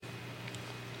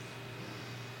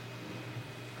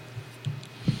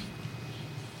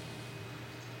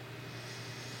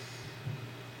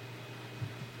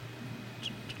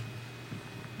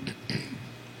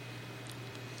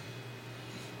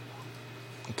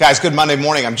Guys, good Monday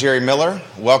morning. I'm Jerry Miller.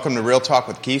 Welcome to Real Talk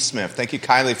with Keith Smith. Thank you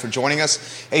kindly for joining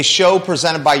us. A show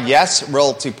presented by Yes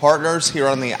Realty Partners here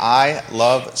on the I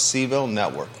Love CVille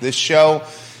Network. This show,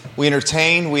 we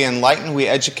entertain, we enlighten, we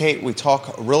educate, we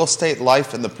talk real estate,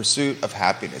 life, and the pursuit of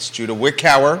happiness. Judah B.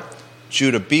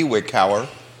 Wickower,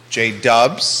 Jay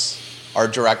Dubs, our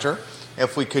director.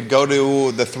 If we could go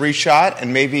to the three-shot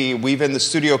and maybe weave in the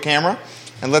studio camera,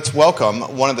 and let's welcome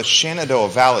one of the Shenandoah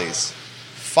Valley's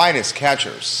finest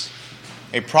catchers,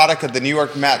 a product of the New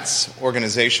York Mets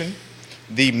organization,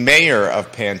 the mayor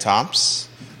of Pantops,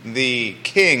 the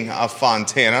king of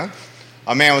Fontana,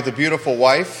 a man with a beautiful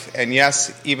wife, and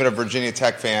yes, even a Virginia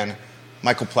Tech fan,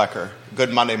 Michael Plecker.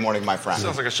 Good Monday morning, my friend.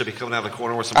 Sounds like I should be coming out of the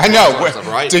corner with some. I know. Stuff,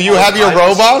 right? Do you have your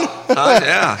robe on?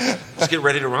 Yeah. Let's get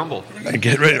ready to rumble.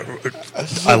 Get ready.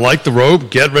 I like the robe.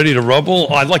 Get ready to rumble.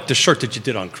 Oh, I like the shirt that you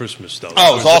did on Christmas, though.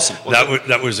 Oh, it was awesome.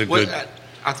 That was a good.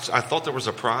 I thought there was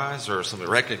a prize or some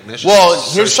recognition. Well,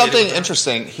 here's something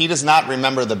interesting. He does not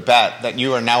remember the bet that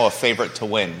you are now a favorite to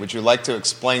win. Would you like to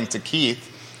explain to Keith?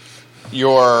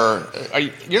 You're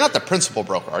not the principal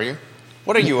broker, are you?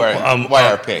 What are you,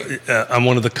 YRP? I'm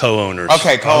one of the co-owners.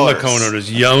 Okay, co-owners. I'm the co-owners.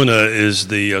 Yonna is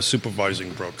the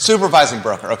supervising broker. Supervising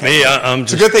broker, okay. Me,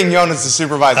 it's a good thing Yonna's the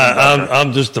supervising broker.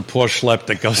 I'm just the poor schlep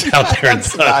that goes out there and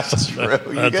does. That's not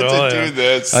true. You get to do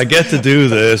this. I get to do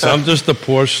this. I'm just the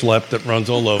poor schlep that runs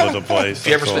all over the place. If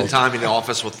you ever spend time in the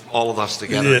office with all of us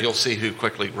together, you'll see who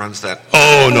quickly runs that.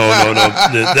 Oh, no.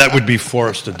 That would be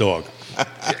Forrest the dog.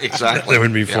 Exactly. That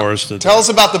would be Forrest the dog. Tell us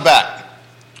about the bet.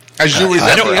 Is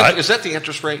that the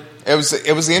interest rate? It was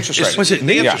the interest rate. Was it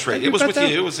me? The interest rate. It was with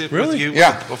you. It was really? with you.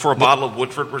 Yeah. For a bottle of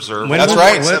Woodford Reserve. That's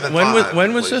right.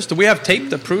 When was this? Do we have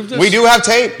tape that proved this? We do have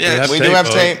tape. Yeah, we do have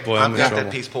tape. Boy, I've got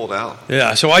that piece pulled out.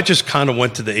 Yeah, so I just kind of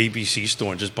went to the ABC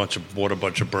store and just bought a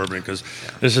bunch of bourbon because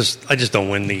I just don't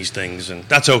win these things, and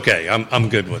that's okay. I'm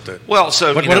good with it. Well,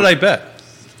 so what did I bet?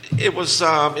 It was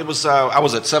I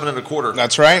was at 7 1/4.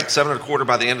 That's right. 7 1/4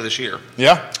 by the end of this year.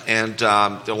 Yeah. And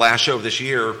the last show of this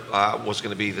year was going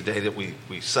to be the day that we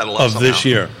settle up of this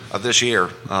year. Of this year.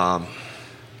 So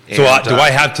do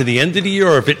I have to the end of the year,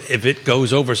 or if it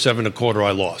goes over 7 1/4,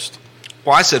 I lost?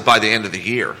 Well, I said by the end of the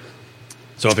year.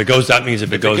 So if it goes, that means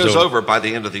if it goes over by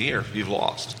the end of the year, you've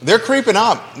lost. They're creeping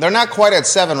up. They're not quite at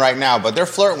 7 right now, but they're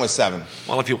flirting with 7.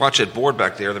 Well, if you watch that board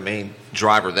back there, the main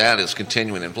driver of that is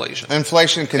continuing inflation.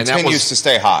 Inflation continues to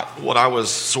stay hot. What I was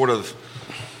sort of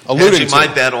alluding to. My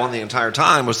bet on the entire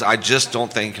time was I just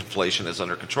don't think inflation is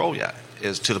under control yet.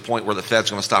 Is to the point where the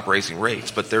Fed's going to stop raising rates,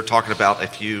 but they're talking about a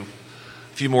few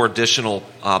more additional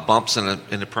bumps in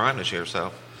the prime this year.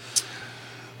 So.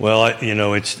 Well,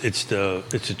 it's a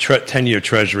 10-year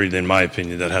Treasury, in my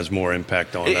opinion, that has more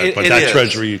impact on that. But that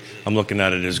Treasury, I'm looking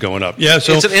at it, is going up. Yeah,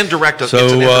 so it's an indirect.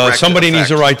 So somebody needs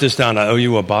to write this down. I owe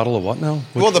you a bottle of what now?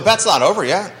 Well, the bet's not over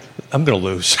yet. I'm going to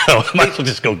lose, so I might as well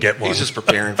just go get one. He's just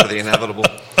preparing for the inevitable.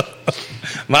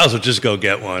 Might as well just go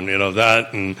get one.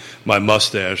 That and my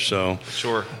mustache. So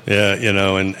sure. Yeah,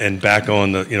 and back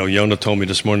on the. Yonna told me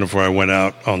this morning before I went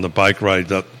out on the bike ride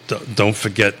that don't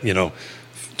forget.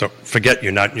 Don't forget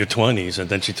you're not in your 20s, and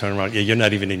then she turned around. Yeah, you're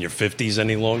not even in your 50s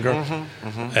any longer,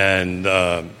 and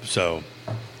so.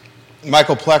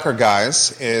 Michael Plecker,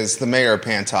 guys, is the mayor of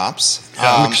Pantops.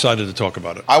 I'm excited to talk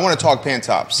about it. I want to talk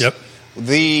Pantops. Yep.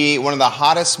 One of the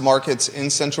hottest markets in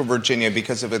Central Virginia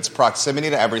because of its proximity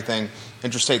to everything.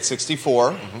 Interstate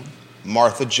 64,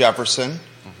 Martha Jefferson,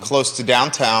 close to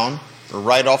downtown,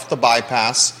 right off the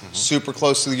bypass, super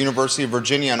close to the University of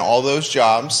Virginia and all those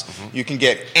jobs. You can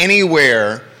get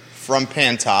anywhere from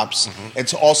Pantops.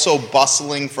 It's also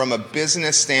bustling from a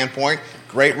business standpoint.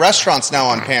 Great restaurants now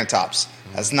on Pantops.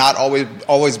 Has not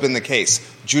always been the case.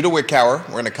 Judah Wickower,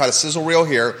 we're going to cut a sizzle reel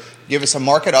here. Give us a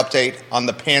market update on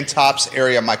the Pantops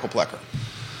area, Michael Plecker.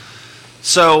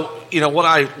 So, what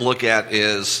I look at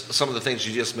is some of the things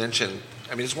you just mentioned.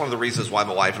 I mean, it's one of the reasons why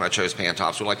my wife and I chose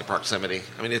Pantops. We like the proximity.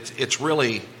 I mean,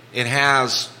 it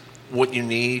has what you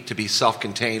need to be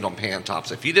self-contained on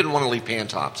Pantops. If you didn't want to leave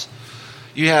Pantops,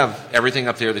 you have everything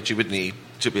up there that you would need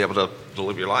to be able to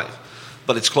live your life.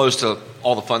 But it's close to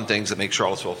all the fun things that make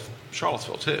Charlottesville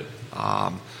too.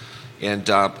 And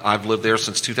I've lived there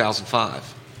since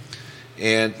 2005.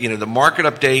 And, the market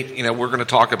update, we're going to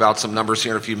talk about some numbers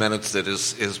here in a few minutes that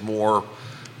is more,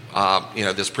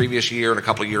 this previous year and a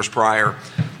couple of years prior.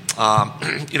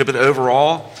 But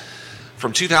overall,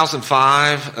 from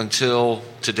 2005 until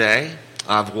today,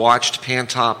 I've watched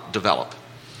Pantop develop,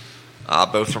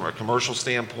 both from a commercial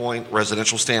standpoint,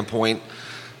 residential standpoint,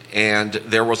 and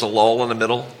there was a lull in the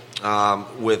middle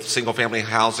with single-family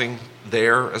housing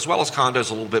there, as well as condos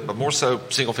a little bit, but more so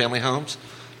single-family homes,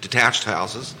 detached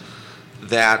houses.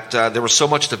 that there was so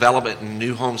much development and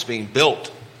new homes being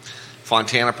built,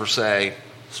 Fontana per se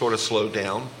sort of slowed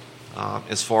down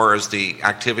as far as the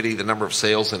activity, the number of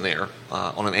sales in there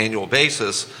on an annual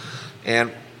basis.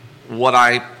 And what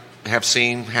I have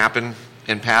seen happen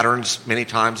in patterns many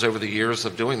times over the years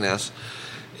of doing this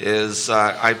is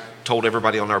I told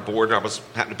everybody on our board,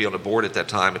 happened to be on the board at that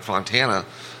time at Fontana,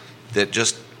 that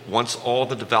just once all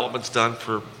the development's done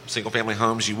for single-family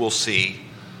homes, you will see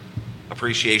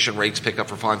appreciation rates pick up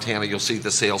for Fontana. You'll see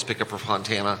the sales pick up for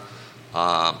Fontana,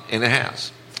 and it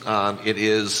has. It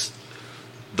is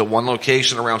the one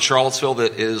location around Charlottesville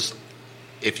that is,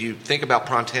 if you think about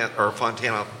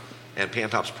Fontana and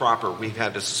Pantops proper, we've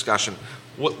had this discussion.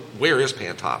 Where is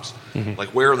Pantops? Mm-hmm. Like,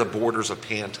 where are the borders of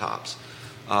Pantops?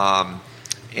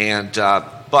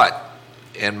 But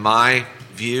in my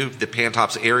view, the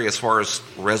Pantops area, as far as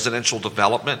residential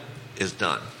development, is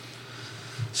done.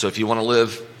 So if you want to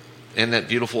live in that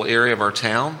beautiful area of our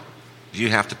town, you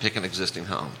have to pick an existing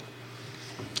home.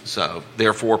 So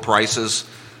therefore, prices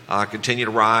continue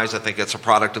to rise. I think that's a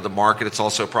product of the market. It's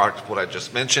also a product of what I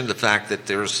just mentioned, the fact that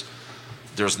there's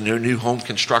no new home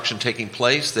construction taking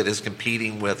place that is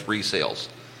competing with resales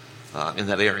in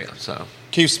that area. So,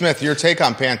 Keith Smith, your take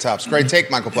on Pantops. Great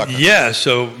take, Michael Plecker. Yeah,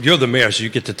 so you're the mayor, so you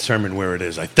get to determine where it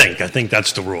is. I think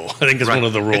that's the rule. I think it's one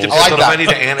of the rules. It depends on if I need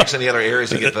to annex any other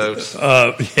areas to get votes.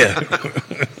 Yeah.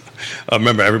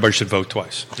 Remember, everybody should vote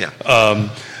twice. Yeah.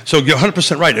 So you're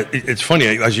 100% right. It's funny,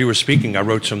 as you were speaking, I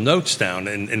wrote some notes down,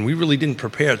 and we really didn't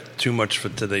prepare too much for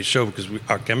today's show because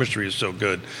our chemistry is so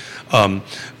good.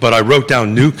 But I wrote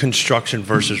down new construction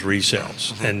versus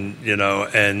resales,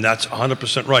 mm-hmm. and that's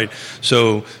 100% right.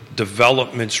 So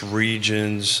developments,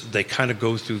 regions, they kind of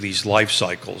go through these life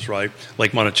cycles, right?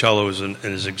 Like Monticello is an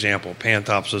example.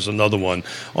 Pantops is another one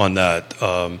on that.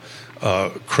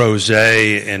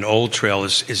 Crozet and Old Trail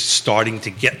is starting to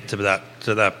get to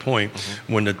that point.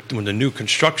 Mm-hmm. when the new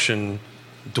construction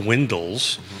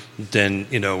dwindles, mm-hmm. then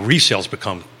resales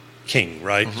become king,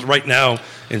 right? Mm-hmm. Right now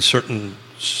in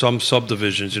some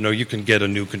subdivisions, you can get a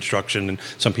new construction, and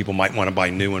some people might want to buy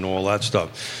new and all that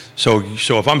stuff. So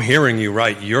if I'm hearing you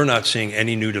right, you're not seeing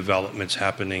any new developments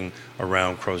happening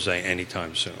around Crozet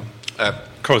anytime soon.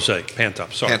 Crozet,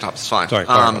 Pantops. Sorry, Pantops is fine. Sorry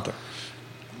about that.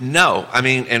 No, I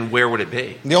mean, and where would it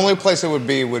be? The only place it would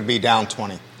be down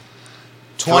 20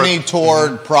 toward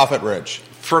mm-hmm. Prophet Ridge.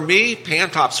 For me,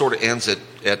 Pantops sort of ends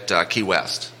at Key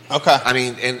West. Okay. I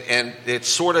mean, and it's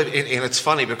sort of, and it's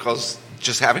funny because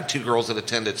just having two girls that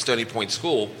attended Stony Point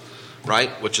School,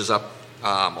 right, which is up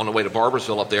on the way to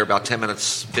Barbersville up there, about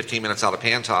 15 minutes out of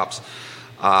Pantops,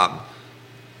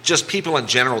 just people in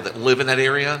general that live in that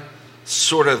area,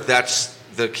 sort of that's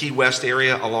the Key West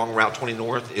area along Route 20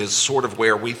 North is sort of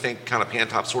where we think kind of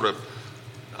Pantops sort of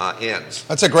ends.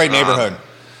 That's a great neighborhood.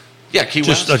 Yeah, Key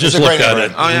West. I just looked at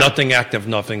it. Oh, yeah. Nothing active,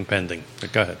 nothing pending.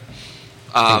 But go ahead.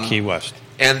 In Key West.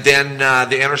 And then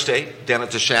the interstate, down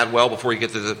at the Shadwell, before you get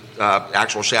to the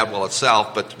actual Shadwell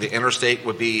itself, but the interstate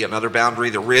would be another boundary,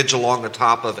 the ridge along the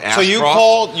top of Ashcroft.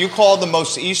 So you called the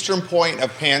most eastern point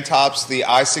of Pantops the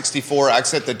I-64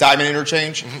 exit, the Diamond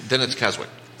Interchange? Mm-hmm. Then it's Keswick.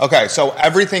 Okay, so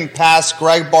everything past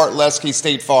Greg Bartlesky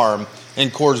State Farm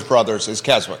and Coors Brothers is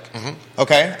Keswick. Mm-hmm.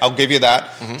 Okay, I'll give you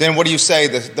that. Mm-hmm. Then what do you say,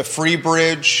 the Free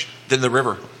Bridge? Then the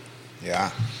river.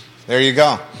 Yeah. There you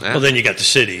go. Yeah. Well, then you got the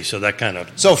city, so that kind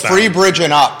of... So Free Bridge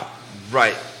and up.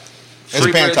 Right.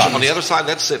 Free Bridge on the other side,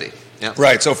 that's city. Yeah.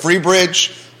 Right, so Free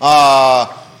Bridge,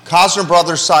 Cosner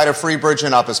Brothers side of Free Bridge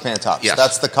and up is Pantops. Yes.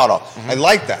 That's the cutoff. Mm-hmm. I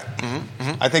like that. Mm-hmm.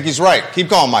 Mm-hmm. I think he's right. Keep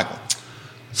going, Michael.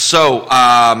 So,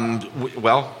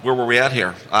 where were we at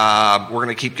here? We're going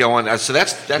to keep going. So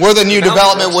that's where the new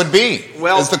development would be,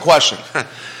 is the question.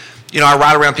 I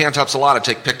ride around Pantops a lot. I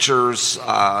take pictures,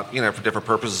 for different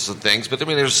purposes and things. But, I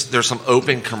mean, there's some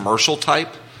open commercial type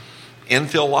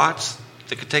infill lots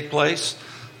that could take place.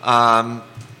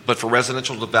 But for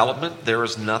residential development, there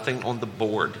is nothing on the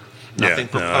board. Nothing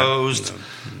proposed.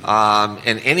 No.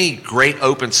 And any great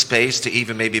open space to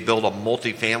even maybe build a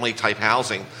multifamily type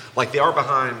housing, like they are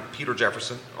behind Peter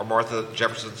Jefferson or Martha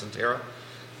Jefferson Centera,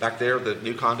 back there, the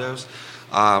new condos.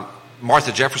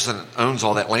 Martha Jefferson owns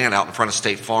all that land out in front of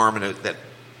State Farm and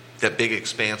that big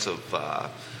expanse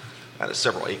of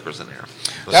several acres in there.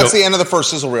 That's the end of the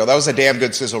first sizzle reel. That was a damn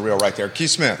good sizzle reel right there.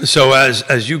 Keith Smith. So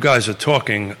as you guys are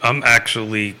talking, I'm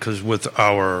actually, because with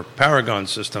our Paragon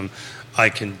system, I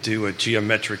can do a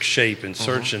geometric shape and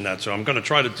search in that. So I'm going to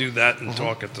try to do that and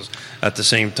talk at the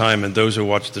same time. And those who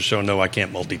watch the show know I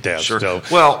can't multitask. Sure. So,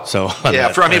 well, so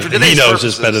yeah, for he today's knows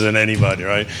purposes, this better than anybody,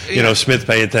 right? Yeah. You know, Smith,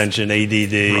 pay attention, ADD,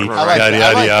 Yada,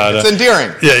 yada, yada. It's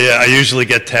endearing. Yeah. I usually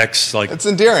get texts like, It's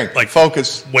endearing. like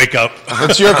focus. Wake up.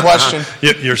 It's your question.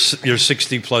 You're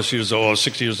 60 plus years old,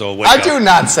 60 years old. Wake I up. do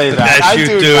not say that. Yes,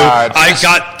 you do. Not. I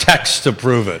got texts to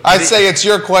prove it. I'd say it's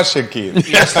your question, Keith. You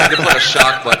just need to put a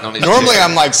shock button on his Normally, chair.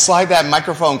 I'm like, slide that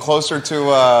microphone closer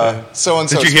to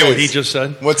so-and-so. Did you hear what he just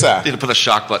said? What's You that? need to put a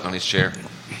shock button on his chair.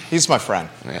 He's my friend.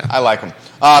 Yeah. I like him.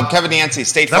 Kevin Yancey,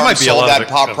 State That Farm might be a sold lot that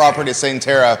of it. property to St.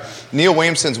 Terra. Neil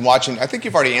Williamson's watching. I think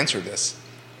you've already answered this.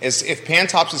 Is if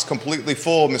Pantops is completely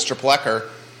full, Mr. Plecker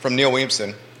from Neil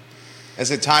Williamson, is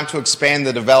it time to expand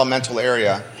the developmental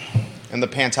area in the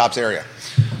Pantops area?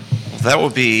 That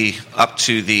would be up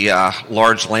to the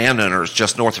large landowners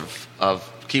just north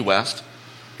of Key West.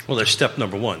 Well, there's step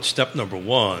number one. Step number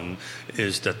one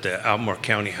is that the Albemarle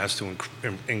County has to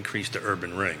increase the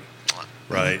urban ring,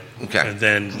 right? Okay. And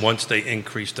then once they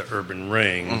increase the urban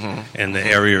ring and the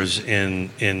areas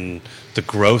in the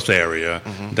growth area,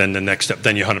 then the next step,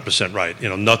 then you're 100% right. You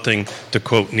know, nothing, to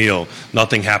quote Neil,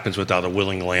 nothing happens without a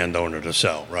willing landowner to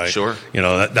sell, right? Sure. You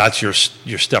know, that's your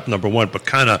step number one, but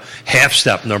kind of half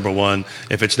step number one,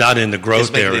 if it's not in the growth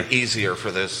It's making area. it easier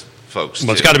for those folks.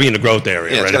 Well, it's too. got to be in the growth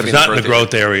area, Yeah, it's right? gotta If be it's in not in the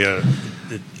growth area,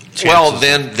 Well,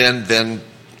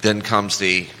 then comes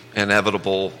the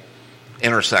inevitable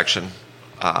intersection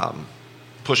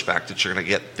pushback that you're going to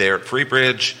get there at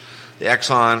Freebridge, the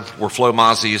Exxon, where Flo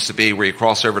Mazda used to be, where you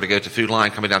cross over to go to Food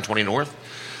Line coming down 20 North.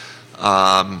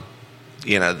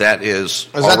 You know, that is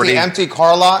already... that the empty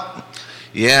car lot?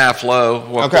 Yeah, Flo.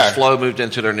 Well, of Okay. course, Flo moved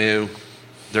into their new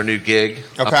gig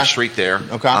up the street there.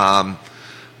 Okay.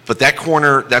 But that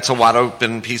corner, that's a wide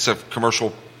open piece of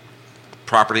commercial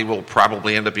property. Will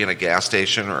probably end up being a gas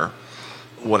station or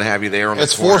what have you there.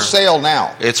 It's for sale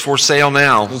now. It's for sale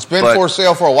now. It's been for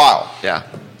sale for a while. Yeah.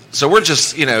 So we're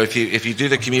just, you know, if you do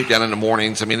the commute down in the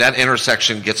mornings, I mean, that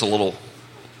intersection gets a little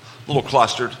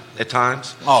clustered at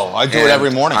times. Oh, I do it every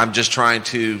morning. I'm just trying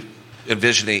to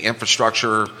envision the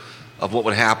infrastructure of what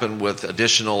would happen with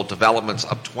additional developments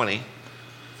up 20.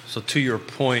 So to your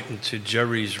point and to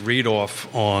Jerry's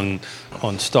read-off on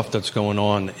stuff that's going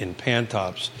on in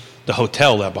Pantops, the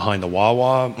hotel that behind the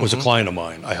Wawa was a client of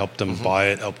mine. I helped them buy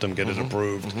it, helped them get it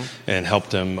approved, and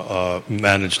helped them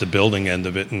manage the building end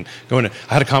of it. And going,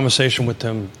 I had a conversation with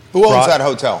them. Who owns that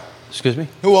hotel? Excuse me?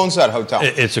 Who owns that hotel?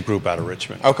 It's a group out of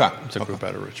Richmond. Okay. It's a group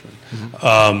out of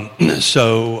Richmond.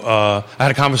 So I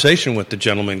had a conversation with the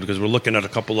gentleman because we're looking at a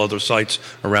couple other sites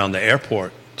around the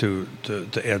airport to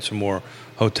add some more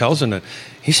hotels in it.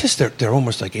 He says they're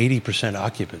almost like 80%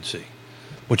 occupancy,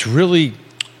 which really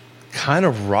kind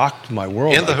of rocked my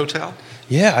world. In the hotel?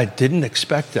 Yeah, I didn't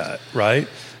expect that, right?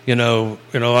 You know,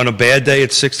 on a bad day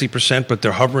it's 60%, but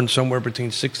they're hovering somewhere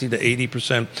between 60 to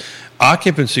 80%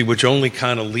 occupancy, which only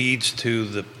kind of leads to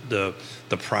the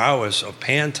prowess of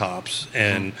Pantops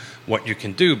and what you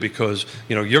can do, because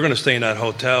you know you're going to stay in that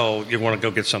hotel. You want to go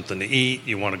get something to eat.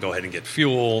 You want to go ahead and get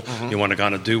fuel. You want to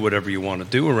kind of do whatever you want to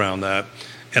do around that.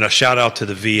 And a shout out to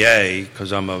the VA,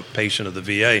 because I'm a patient of the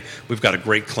VA. We've got a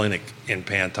great clinic in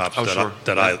Pantops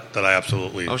that I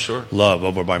absolutely love,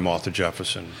 over by Martha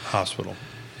Jefferson Hospital.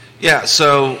 Yeah.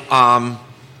 So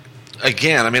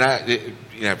again, I mean,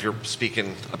 if you're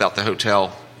speaking about the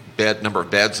hotel number of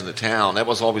beds in the town, that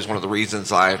was always one of the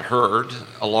reasons I had heard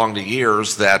along the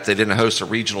years that they didn't host a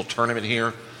regional tournament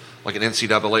here, like an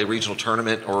NCAA regional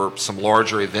tournament or some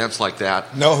larger events like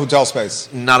that. No hotel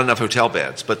space. Not enough hotel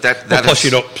beds, but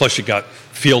plus you got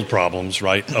field problems,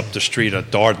 right? Up the street at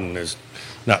Darden is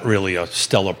not really a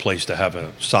stellar place to have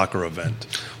a soccer event.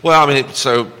 Well, I mean,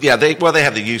 they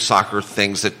have the youth soccer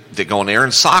things that go on there,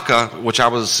 and soccer, which I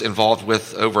was involved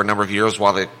with over a number of years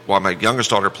while my youngest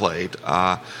daughter played.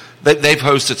 They've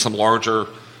hosted some larger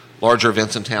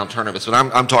events in town, tournaments, but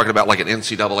I'm talking about like an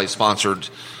NCAA sponsored,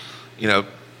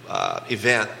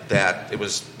 event that it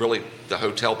was really the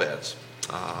hotel beds,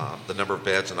 the number of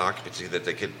beds and occupancy that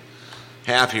they could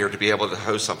have here to be able to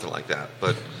host something like that.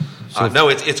 But no,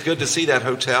 it's good to see that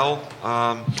hotel.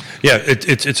 Yeah,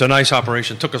 it's a nice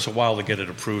operation. It took us a while to get it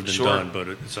approved and done, but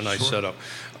it's a nice setup.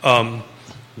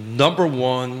 Number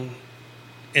one,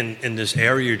 in this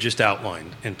area you just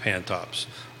outlined in Pantops,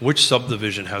 which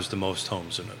subdivision has the most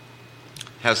homes in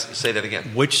it? Say that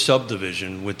again. Which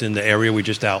subdivision within the area we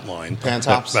just outlined,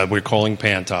 Pantops, that we're calling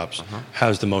Pantops,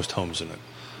 has the most homes in it?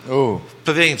 Oh,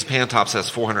 Pavilions Pantops has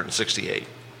 468.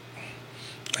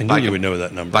 I knew you would know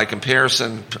that number. By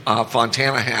comparison,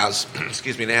 Fontana has,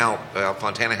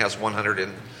 Fontana has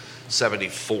 160.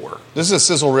 174. This is a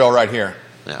sizzle reel right here.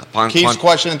 Yeah. Keith's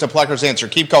question into Plecker's answer.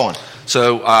 Keep going.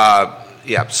 So,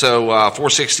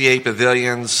 468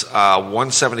 pavilions,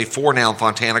 174 now in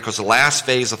Fontana, because the last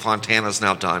phase of Fontana is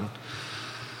now done.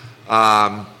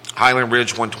 Highland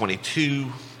Ridge, 122.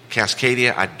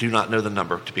 Cascadia, I do not know the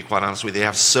number, to be quite honest with you. They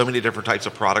have so many different types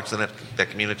of products in that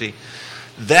community.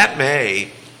 That may,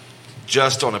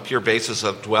 just on a pure basis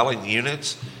of dwelling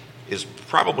units, is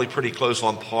probably pretty close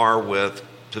on par with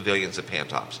pavilions and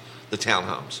Pantops, the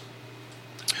townhomes,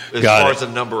 as far as the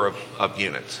number of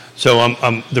units. So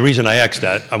the reason I asked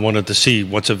that, I wanted to see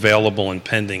what's available and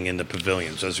pending in the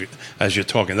pavilions as you're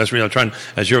talking. That's really I'm trying,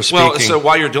 as you're speaking. Well, so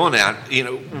while you're doing that,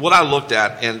 what I looked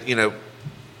at, and,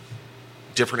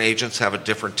 different agents have a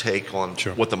different take on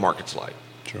what the market's like.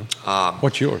 Sure.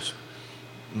 What's yours?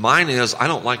 Mine is, I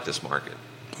don't like this market.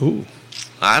 Ooh.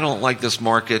 I don't like this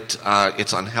market.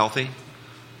 It's unhealthy.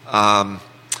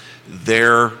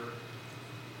 There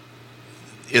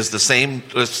is the same,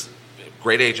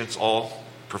 great agents, all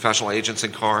professional agents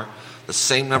in car. The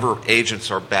same number of agents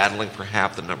are battling for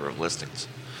half the number of listings.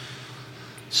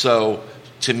 So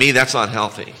to me, that's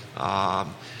unhealthy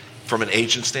from an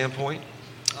agent standpoint,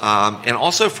 and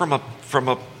also from a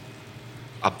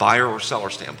buyer or seller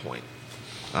standpoint.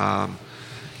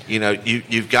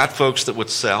 You've got folks that would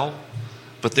sell,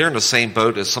 but they're in the same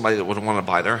boat as somebody that would want to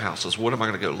buy their houses. What am I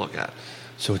going to go look at?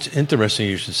 So it's interesting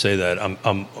you should say that.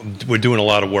 We're doing a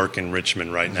lot of work in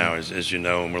Richmond right now, as you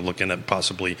know, and we're looking at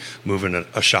possibly moving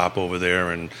a shop over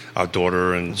there, and our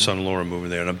daughter and son-in-law are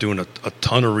moving there, and I'm doing a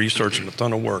ton of research and a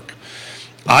ton of work.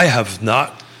 I have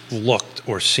not looked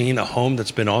or seen a home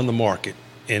that's been on the market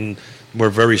in we're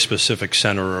a very specific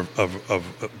center of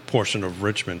a portion of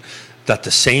Richmond that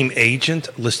the same agent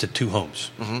listed 2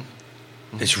 homes.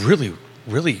 It's really,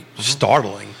 really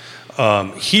startling.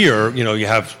 Here, you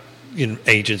have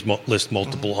agents list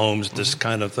multiple homes, this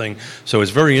kind of thing. So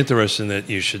it's very interesting that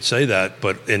you should say that.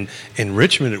 But in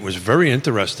Richmond, it was very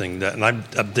interesting that, and I'm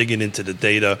digging into the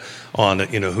data on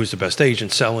who's the best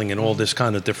agent selling and all this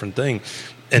kind of different thing.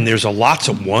 And there's lots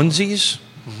of onesies,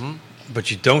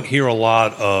 but you don't hear a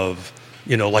lot of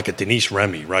like a Denise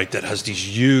Remy, right, that has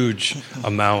these huge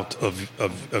amount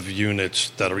of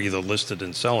units that are either listed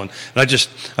and selling. And I just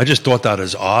thought that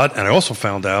is odd. And I also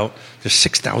found out there's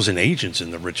 6,000 agents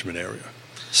in the Richmond area.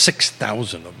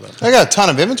 6,000 of them. They got a ton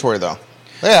of inventory, though.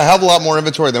 They got a hell of a lot more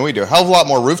inventory than we do. A hell of a lot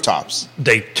more rooftops.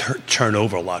 They turn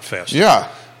over a lot faster. Yeah.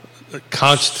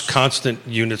 Constant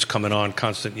units coming on,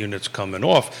 constant units coming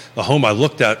off. The home I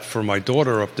looked at for my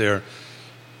daughter up there,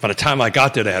 by the time I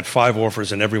got there, they had 5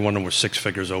 offers, and every one of them was 6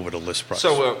 figures over the list price.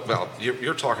 So,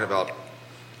 you're talking about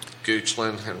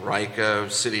Goochland, Henrico,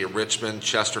 City of Richmond,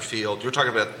 Chesterfield. You're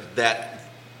talking about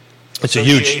that. It's a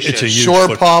huge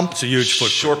Shore Pump. It's a huge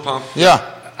footprint. Shore Pump.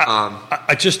 Yeah.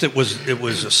 It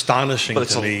was astonishing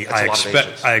to me.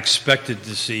 I expected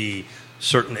to see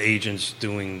certain agents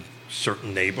doing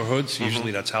certain neighborhoods.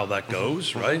 Usually that's how that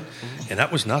goes, right? And that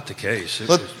was not the case.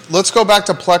 Let's go back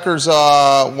to Plecker's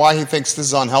why he thinks this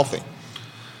is unhealthy.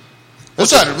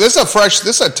 This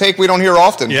is a take we don't hear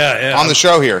often on the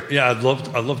show here. Yeah, I'd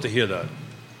love to hear that.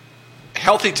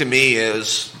 Healthy to me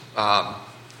is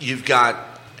you've got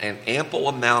an ample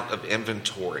amount of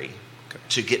inventory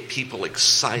to get people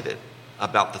excited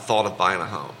about the thought of buying a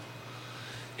home.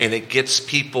 And it gets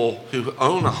people who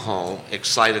own a home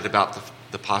excited about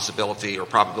the possibility or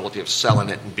probability of selling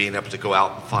it and being able to go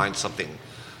out and find something,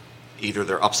 either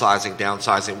they're upsizing,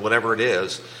 downsizing, whatever it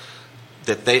is,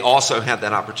 that they also have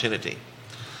that opportunity.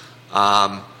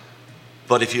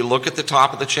 But if you look at the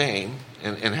top of the chain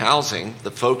in housing,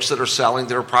 the folks that are selling,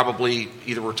 they're probably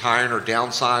either retiring or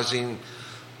downsizing,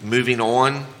 moving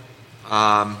on.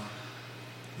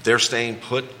 They're staying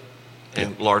put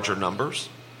in larger numbers,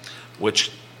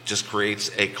 which just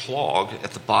creates a clog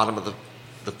at the bottom of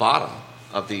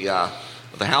the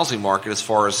housing market as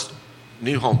far as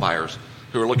new home buyers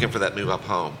who are looking for that move-up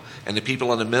home, and the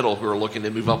people in the middle who are looking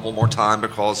to move up one more time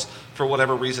because, for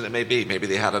whatever reason it may be, maybe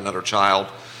they had another child,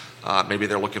 maybe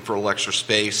they're looking for a little extra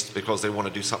space because they want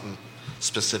to do something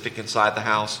specific inside the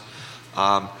house.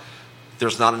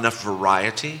 There's not enough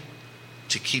variety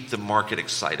to keep the market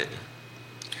excited,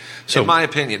 in my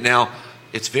opinion. Now,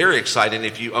 it's very exciting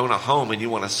if you own a home and you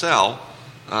want to sell,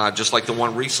 just like the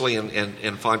one recently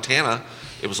in Fontana.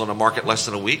 It was on the market less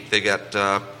than a week. They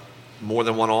got more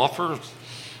than one offer,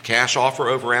 cash offer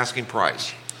over asking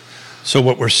price. So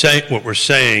what we're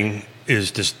saying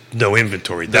is just no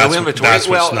inventory. No inventory.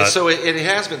 So it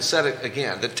has been said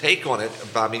again. The take on it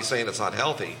by me saying it's not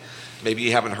healthy, maybe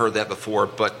you haven't heard that before,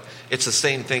 but it's the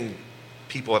same thing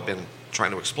people have been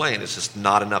trying to explain. It's just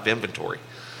not enough inventory.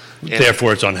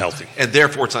 Therefore, it's unhealthy. And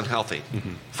therefore, it's unhealthy.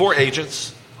 For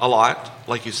agents, a lot,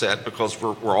 like you said, because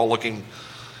we're all looking,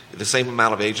 the same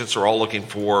amount of agents are all looking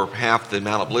for half the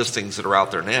amount of listings that are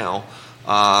out there now.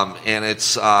 And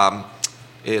it's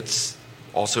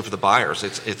also for the buyers,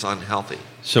 it's unhealthy.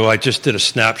 So I just did a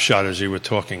snapshot as you were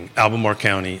talking. Albemarle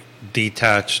County,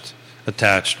 detached,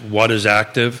 attached, what is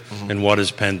active and what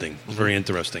is pending. Very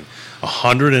interesting.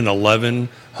 111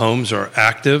 homes are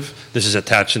active. This is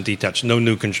attached and detached. No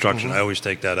new construction. I always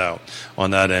take that out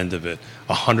on that end of it.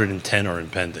 110 are in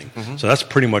pending. So that's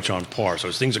pretty much on par. So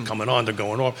as things are coming on, they're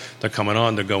going off. They're coming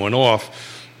on, they're going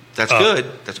off. That's good.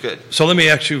 That's good. So let me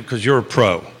ask you, because you're a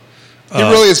pro. He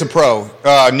really is a pro.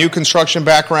 New construction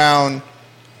background,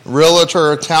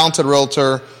 realtor, talented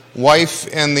realtor, wife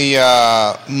in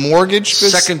the mortgage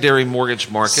business. Secondary mortgage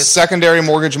market. Secondary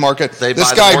mortgage market. They this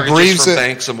buy guy the mortgages breathes from it.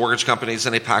 banks and mortgage companies,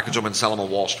 and they package them and sell them on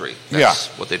Wall Street. That's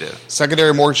what they do.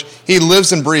 Secondary mortgage. He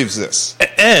lives and breathes this.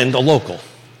 And a local.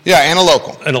 Yeah, and a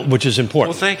local. Which is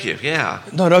important. Well, thank you. Yeah.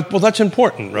 No, well, that's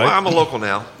important, right? Well, I'm a local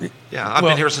now. Yeah, I've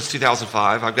been here since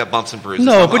 2005. I've got bumps and bruises.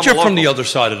 No, I'm but you're a from the local. other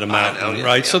side of the mountain,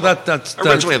 right? So that's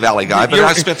originally a Valley guy, but you're-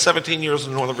 I spent 17 years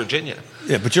in Northern Virginia.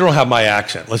 Yeah, but you don't have my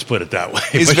accent. Let's put it that way.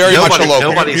 He's But very much a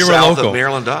local. Nobody You're a south local. of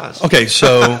Maryland does. Okay,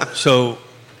 so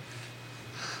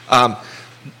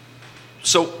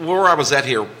So where I was at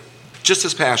here, just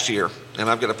this past year, and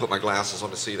I've got to put my glasses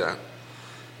on to see that.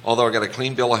 Although I got a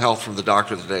clean bill of health from the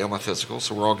doctor today on my physical,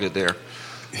 so we're all good there.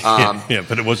 yeah,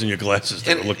 but it wasn't your glasses that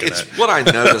And were looking it's at. what I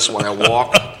notice when I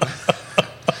walk.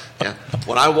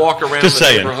 When I walk around Just the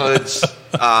saying. neighborhoods.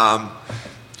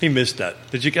 He missed that.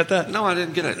 Did you get that? No, I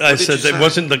didn't get it. I What did said you it say?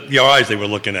 wasn't your eyes they were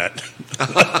looking at.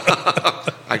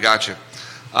 I got you.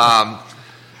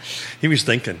 He was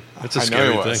thinking. That's a I know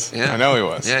scary he was. thing. Yeah. I know he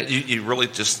was. Yeah, you really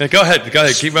just Hey, go ahead.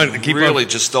 Keep on. really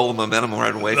just stole the momentum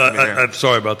right away from me there. I'm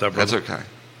sorry about that, brother. That's okay.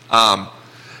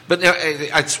 But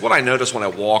it's what I notice when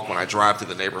I drive through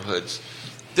the neighborhoods.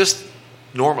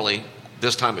 Normally,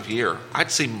 this time of year,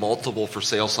 I'd see multiple for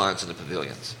sale signs in the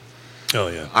pavilions. Oh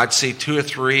yeah. I'd see 2 or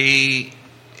 3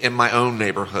 in my own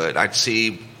neighborhood. I'd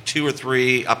see 2 or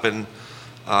 3 up in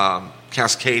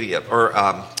Cascadia or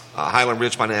Highland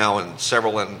Ridge by now, and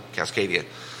several in Cascadia.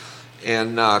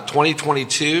 In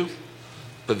 2022,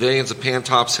 pavilions and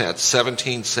Pantops had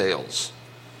 17 sales.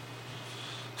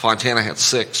 Fontana had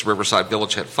 6, Riverside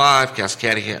Village had 5,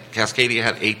 Cascadia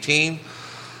had 18,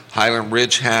 Highland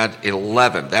Ridge had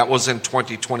 11. That was in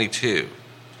 2022.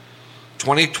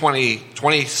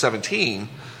 2017,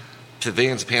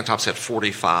 pavilions and Pantops had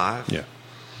 45. Yeah.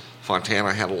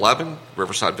 Fontana had 11.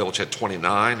 Riverside Village had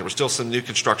 29. There was still some new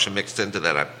construction mixed into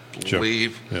that, I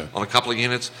believe, Yeah. on a couple of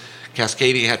units.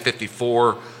 Cascadia had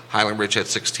 54. Highland Ridge had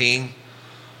 16.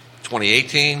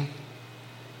 2018,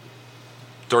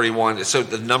 31. So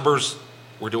the numbers,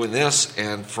 we're doing this,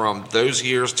 and from those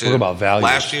years to What about values?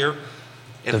 last year,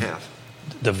 in half.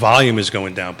 The volume is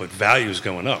going down, but value is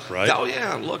going up, right? Oh,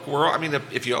 yeah. Look,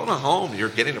 if you own a home, you're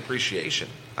getting appreciation.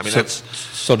 I mean,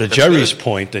 So to that's Jerry's good.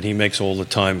 point that he makes all the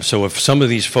time, so if some of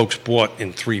these folks bought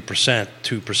in 3%,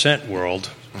 2% world,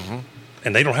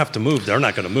 and they don't have to move, they're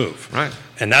not going to move. Right.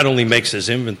 And that only makes his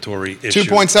inventory issue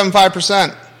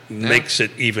 2.75%. makes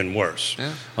it even worse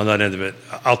Yeah. on that end of it.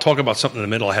 I'll talk about something in the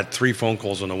middle. I had 3 phone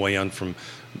calls on the way on from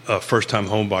first-time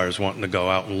home buyers wanting to go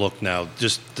out and look now,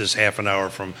 just this half an hour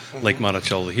from Lake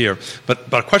Monticello here. But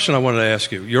a question I wanted to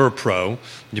ask you. You're a pro.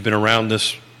 You've been around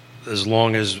this as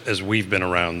long as we've been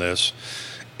around this.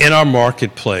 In our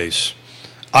marketplace,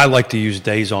 I like to use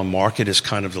days on market as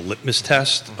kind of the litmus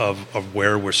test of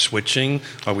where we're switching.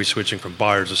 Are we switching from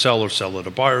buyers to sellers, seller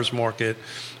to buyer's market?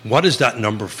 What is that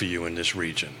number for you in this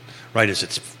region? Right? Is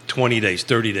it 20 days,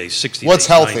 30 days, 60 What's days,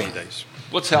 healthy? 90 days?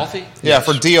 What's healthy? Yeah,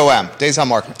 for DOM, days on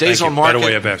market. Days Thank on you. Better market,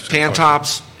 way of asking.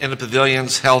 Pantops in the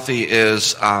pavilions, healthy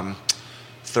is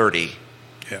 30,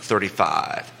 Yeah.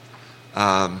 35.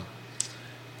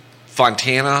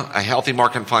 Fontana, a healthy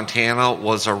market in Fontana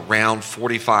was around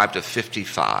 45 to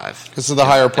 55. Because of the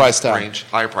higher price In that tag. range,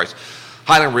 higher price.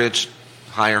 Highland Ridge,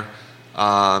 higher.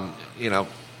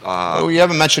 Oh, you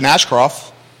haven't mentioned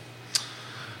Ashcroft.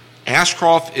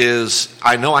 Ashcroft is,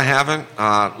 I know I haven't.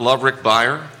 Love Rick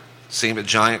Byer. See him at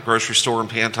Giant Grocery Store in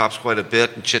Pantops quite a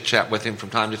bit and chit-chat with him from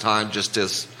time to time just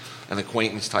as an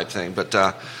acquaintance type thing. But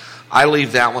I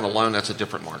leave that one alone. That's a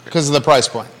different market. Because of the price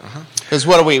point. Because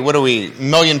what are we,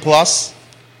 million plus?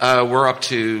 We're up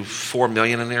to $4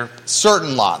 million in there.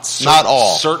 Certain lots, not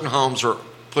all. Certain homes are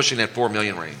pushing that $4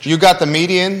 million range. You got the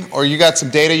median, or you got some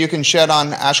data you can shed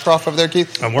on Ashcroft over there,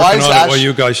 Keith? I'm working on it while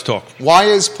you guys talk. Why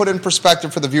is, put in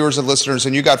perspective for the viewers and listeners,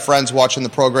 and you got friends watching the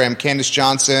program, Candace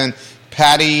Johnson,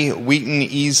 Patty Wheaton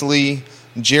Easley,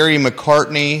 Jerry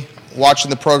McCartney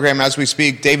watching the program as we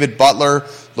speak. David Butler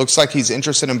looks like he's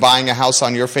interested in buying a house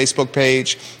on your Facebook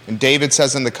page. And David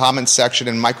says in the comments section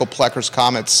in Michael Plecker's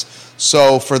comments,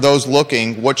 so for those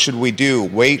looking, what should we do?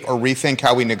 Wait or rethink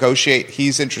how we negotiate?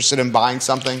 He's interested in buying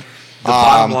something. The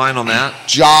bottom line on that?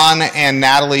 John and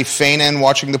Natalie Fainin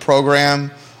watching the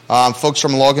program. Folks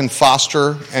from Logan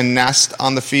Foster and Nest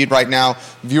on the feed right now.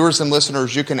 Viewers and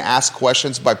listeners, you can ask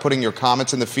questions by putting your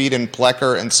comments in the feed, and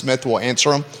Plecker and Smith will answer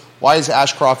them. Why is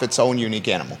Ashcroft its own unique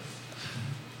animal?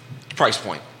 Price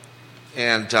point.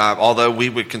 And although we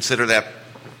would consider that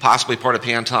possibly part of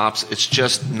Pantops, it's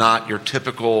just not your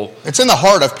typical... It's in the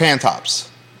heart of Pantops.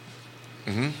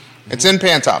 Mm-hmm. It's in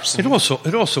Pantops.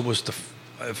 It also was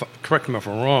correct me if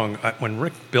I'm wrong, when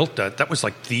Rick built that was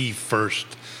like the first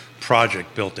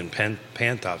project built in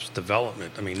Pantops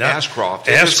development. I mean, that Ashcroft.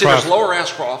 There's Lower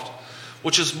Ashcroft,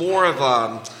 which is more of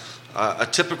a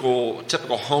typical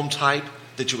home type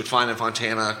that you would find in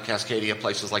Fontana, Cascadia,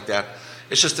 places like that.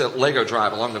 It's just a Lego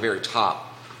drive along the very top.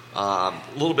 A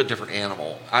little bit different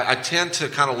animal. I tend to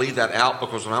kind of leave that out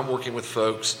because when I'm working with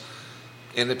folks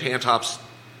in the Pantops,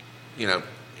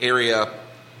 area,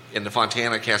 in the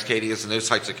Fontana, Cascadias, and those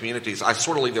types of communities, I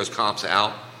sort of leave those comps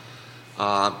out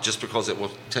just because it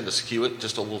will tend to skew it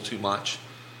just a little too much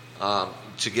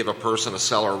to give a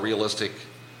seller, a realistic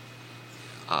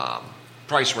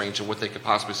price range of what they could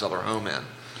possibly sell their home in.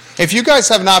 If you guys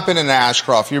have not been in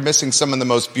Ashcroft, you're missing some of the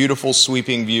most beautiful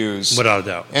sweeping views, without a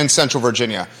doubt, in Central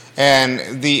Virginia. And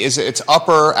it's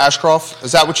Upper Ashcroft.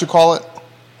 Is that what you call it?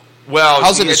 Well,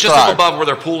 how's it it's described? just up above where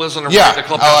their pool is on the the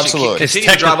clubhouse. Oh, absolutely. It's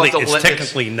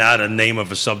technically not a name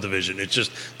of a subdivision. It's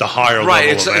just the higher level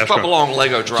of Ashcroft. It's up along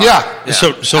Lego Drive. Yeah.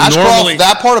 So Ashcroft, normally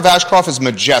that part of Ashcroft is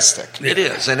majestic. It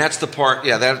is, and that's the part.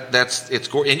 Yeah, it's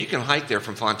gorgeous, and you can hike there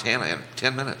from Fontana in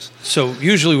 10 minutes. So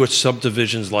usually with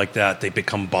subdivisions like that, they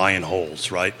become buy and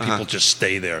holds, right? People just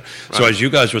stay there. Right. So as you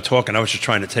guys were talking, I was just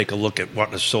trying to take a look at what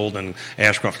has sold in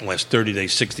Ashcroft in the last 30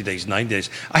 days, 60 days, 90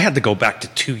 days. I had to go back to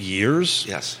 2 years,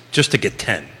 just to get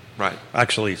 10. Right.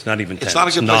 Actually, it's not even 10. It's not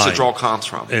a good place to draw comps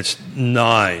from. It's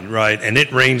 9, right? And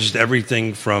it ranged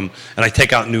everything from, and I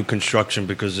take out new construction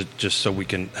because it just so we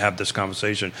can have this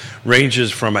conversation,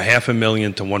 ranges from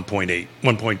 $500,000 to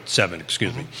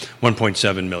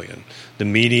 1.7 million. The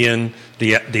median,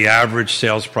 the average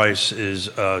sales price is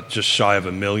just shy of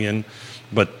 $1 million,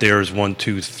 but there's 1,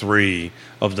 2, 3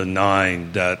 of the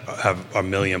 9 that have $1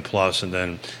 million plus, and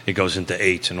then it goes into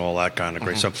 8s and all that kind of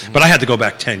great stuff. But I had to go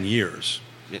back 10 years.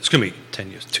 It's going to be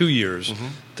 10 years, 2 years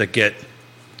to get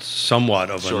somewhat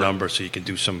of a number so you can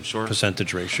do some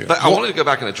percentage ratio. But I wanted to go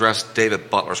back and address David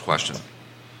Butler's question.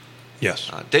 Yes.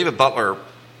 David Butler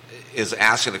is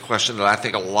asking a question that I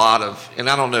think a lot of, and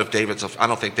I don't know if I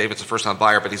don't think David's a first-time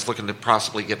buyer, but he's looking to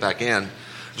possibly get back in.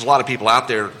 There's a lot of people out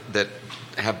there that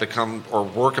have become or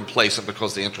were complacent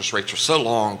because the interest rates are so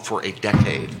long for a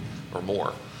decade or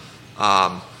more.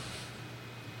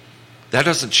 That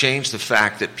doesn't change the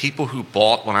fact that people who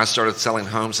bought when I started selling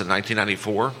homes in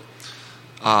 1994,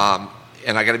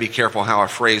 and I got to be careful how I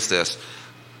phrase this,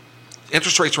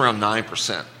 interest rates are around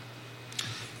 9%.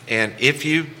 And if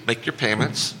you make your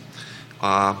payments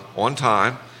on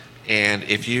time, and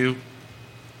if you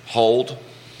hold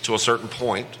to a certain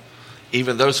point,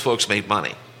 even those folks made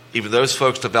money. Even those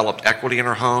folks developed equity in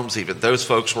their homes. Even those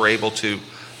folks were able to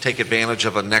take advantage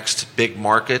of a next big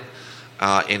market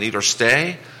and either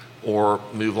stay or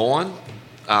move on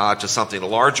to something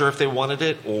larger if they wanted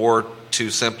it, or to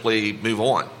simply move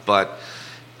on. But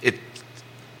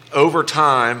over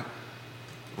time,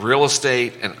 real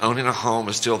estate and owning a home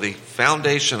is still the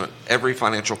foundation of every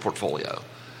financial portfolio.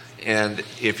 And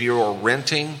if you're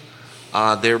renting,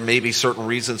 there may be certain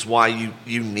reasons why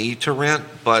you need to rent,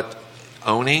 but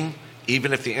owning,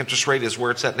 even if the interest rate is where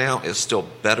it's at now, is still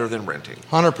better than renting.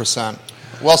 100%.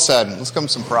 Well said. Let's give him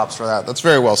some props for that. That's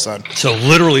very well said. So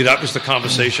literally, that was the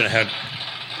conversation I had.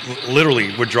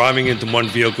 Literally, we're driving into one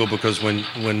vehicle because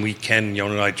when we can,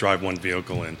 Yonna and I drive one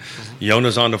vehicle in.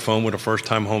 Yonna's on the phone with a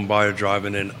first-time home buyer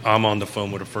driving in. I'm on the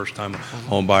phone with a first-time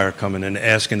home buyer coming in,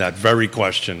 asking that very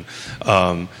question,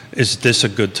 is this a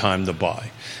good time to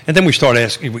buy? And then we start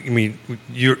asking, I mean,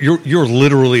 you're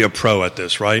literally a pro at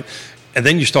this, right? And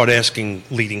then you start asking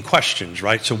leading questions,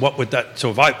 right? So what would that?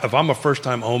 So if I'm a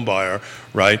first-time home buyer,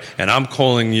 right, and I'm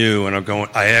calling you and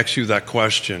I ask you that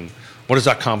question, what does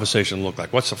that conversation look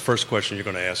like? What's the first question you're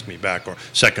going to ask me back, or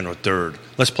second or third?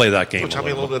 Let's play that game. Well, tell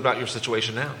me a little bit about your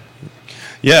situation now.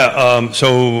 I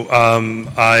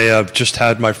just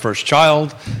had my first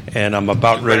child, and I'm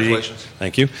about ready.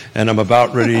 Thank you. And I'm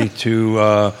about ready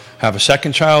to have a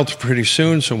second child pretty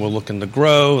soon. So we're looking to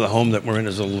grow. The home that we're in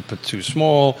is a little bit too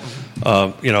small,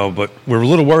 but we're a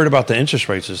little worried about the interest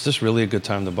rates. Is this really a good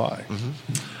time to buy?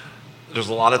 There's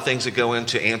a lot of things that go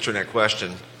into answering that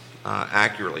question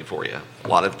accurately for you. A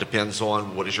lot of it depends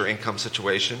on what is your income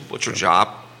situation, what's your job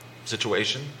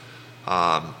situation.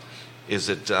 Is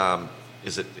it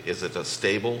a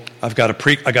stable? I got a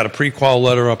pre-qual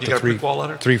letter up to pre-qual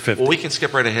letter? 350. Well, we can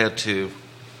skip right ahead to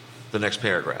the next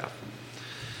paragraph.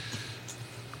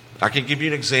 I can give you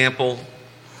an example.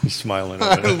 He's smiling.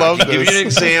 I love this. Give you an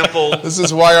example. This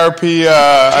is YRP.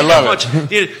 I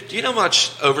love it. Do you know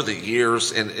much over the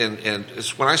years? And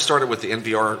it's when I started with the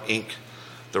NVR Inc.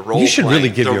 The role you should playing,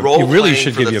 really give the you. role You really playing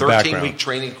should for give the you a background. 13-week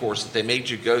training course that they made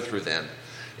you go through then,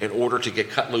 in order to get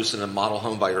cut loose in a model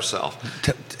home by yourself.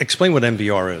 Explain what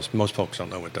NVR is. Most folks don't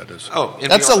know what that is. Oh, NVR.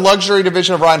 That's a luxury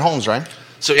division of Ryan Homes, right?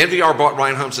 So NVR bought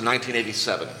Ryan Homes in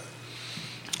 1987.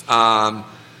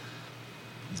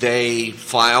 They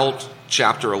filed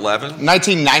Chapter 11.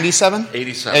 1997?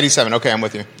 87. 87. Okay, I'm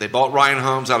with you. They bought Ryan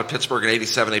Homes out of Pittsburgh in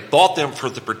 87. They bought them for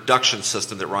the production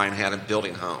system that Ryan had in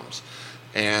building homes,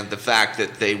 and the fact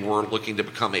that they were looking to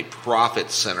become a profit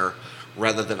center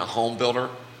rather than a home builder,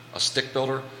 a stick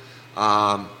builder.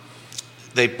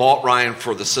 They bought Ryan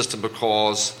for the system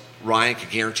because Ryan could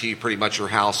guarantee you pretty much your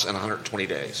house in 120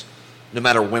 days, no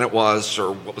matter when it was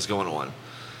or what was going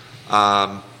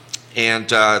on. And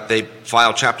they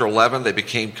filed Chapter 11. They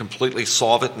became completely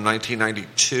solvent in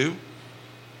 1992.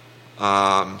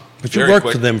 But you worked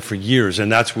for them for years,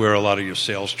 and that's where a lot of your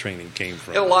sales training came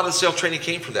from. And a lot of the sales training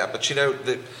came from that. But,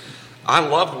 I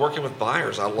loved working with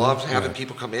buyers. I loved having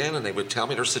people come in, and they would tell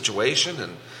me their situation,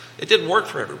 and it didn't work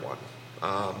for everyone.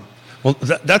 Well,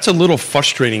 that's a little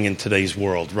frustrating in today's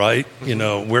world, right?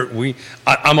 Mm-hmm.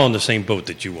 I'm on the same boat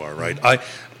that you are, right? I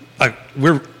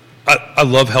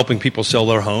love helping people sell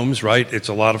their homes, right? It's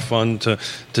a lot of fun to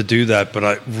do that, but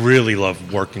I really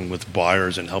love working with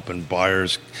buyers and helping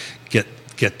buyers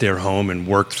get their home and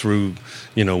work through,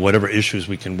 whatever issues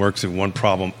we can work through. One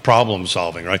problem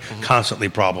solving, right? Mm-hmm. Constantly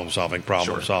problem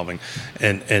solving,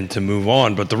 and to move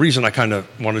on. But the reason I kind of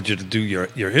wanted you to do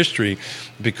your history,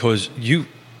 because you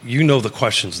know the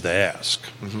questions to ask,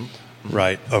 mm-hmm.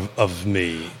 right, of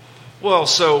me. Well,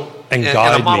 so in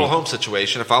a model home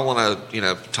situation, if I want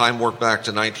to, time warp back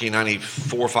to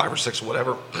 1994, 5 or 6 or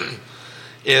whatever,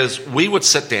 is we would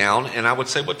sit down and I would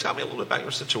say, well, tell me a little bit about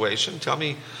your situation. Tell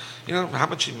me, how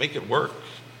much you make it work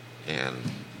and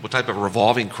what type of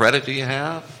revolving credit do you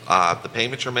have, the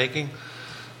payments you're making,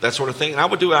 that sort of thing. And I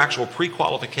would do actual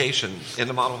pre-qualification in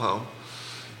the model home,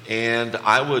 and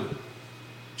I would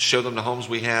show them the homes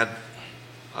we had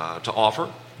to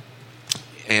offer.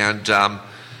 And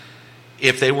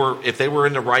if they were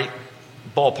in the right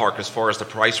ballpark as far as the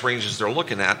price ranges they're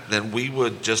looking at, then we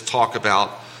would just talk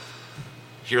about,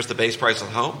 here's the base price of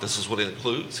the home, this is what it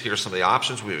includes, here's some of the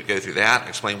options. We would go through that,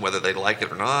 explain whether they like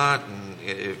it or not, and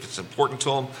if it's important to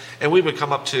them. And we would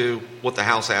come up to what the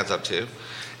house adds up to.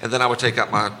 And then I would take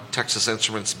out my Texas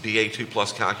Instruments BA2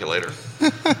 Plus calculator,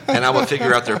 and I would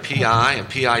figure out their PI and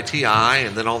PITI,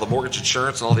 and then all the mortgage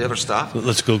insurance and all the other stuff.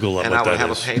 Let's Google that. And I would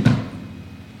have a payment.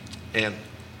 And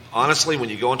honestly, when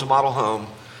you go into model home,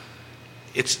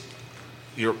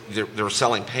 they're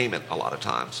selling payment a lot of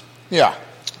times. Yeah.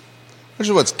 Which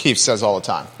is what Keith says all the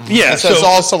time. Yeah. He says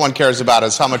all someone cares about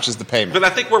is how much is the payment. But I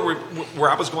think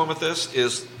where I was going with this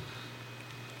is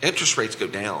interest rates go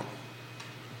down.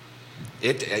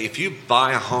 If you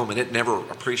buy a home and it never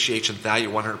appreciates in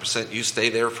value 100%, you stay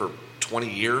there for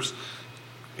 20 years,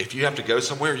 if you have to go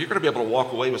somewhere, you're going to be able to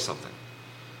walk away with something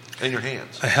in your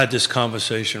hands. I had this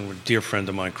conversation with a dear friend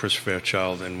of mine, Chris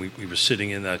Fairchild, and we were sitting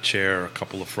in that chair a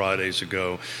couple of Fridays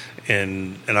ago,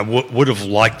 and I would have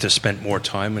liked to spend more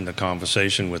time in the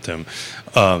conversation with him,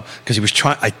 because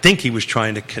I think he was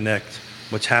trying to connect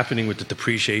what's happening with the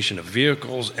depreciation of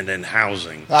vehicles and then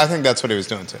housing. I think that's what he was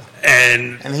doing too.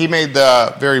 And he made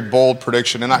the very bold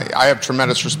prediction, and I have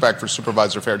tremendous respect for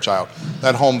Supervisor Fairchild,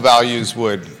 that home values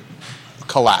would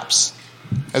collapse,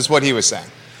 is what he was saying.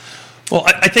 Well,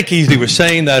 I think he either was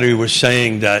saying that or he was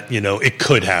saying that, it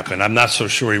could happen. I'm not so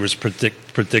sure he was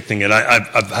predicting it.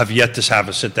 I've yet to have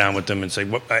a sit down with him and say,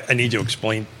 I need you to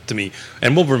explain to me.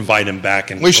 And we'll invite him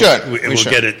back. And we should. We'll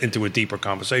get it into a deeper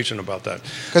conversation about that.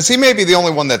 Because he may be the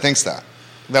only one that thinks that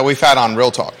we've had on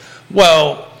Real Talk.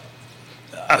 Well,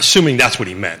 assuming that's what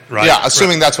he meant, right? Yeah,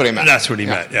 assuming that's what he meant. That's what he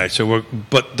meant. Yeah. So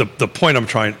but the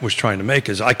point was trying to make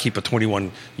is I keep a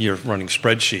 21-year running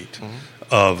spreadsheet. Mm-hmm.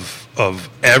 Of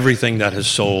everything that has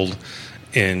sold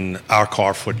in our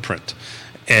car footprint.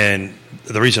 And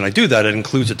the reason I do that, it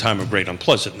includes a time of great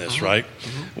unpleasantness, right?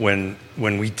 When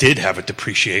we did have a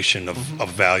depreciation of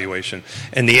valuation.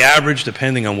 And the average,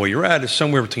 depending on where you're at, is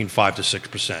somewhere between 5 to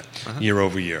 6% year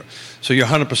over year. So you're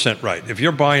 100% right. If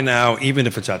you're buying now, even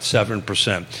if it's at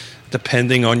 7%,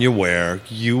 depending on your where,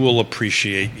 you will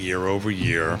appreciate year over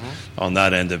year on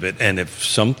that end of it. And if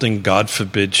something, God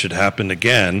forbid, should happen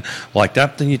again like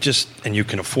that, then and you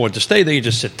can afford to stay there, you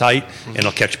just sit tight and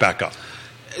it'll catch back up.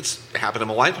 It's happened to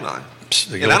my wife and I.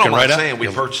 You're and I don't mind right saying we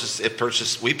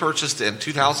purchased in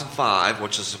 2005,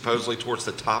 which is supposedly towards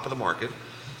the top of the market.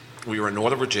 We were in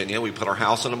Northern Virginia. We put our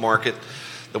house on the market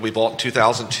that we bought in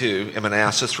 2002 in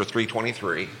Manassas for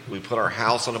 $323. We put our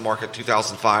house on the market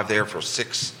 2005 there for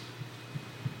 $605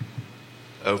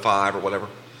 or whatever.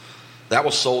 That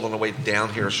was sold on the way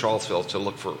down here in Charlottesville to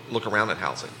look around at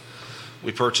housing.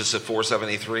 We purchased at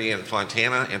 $473 in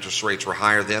Fontana. Interest rates were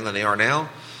higher then than they are now.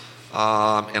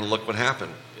 And look what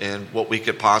happened and what we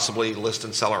could possibly list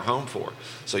and sell our home for.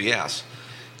 So yes,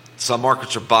 some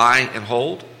markets are buy and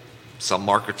hold. Some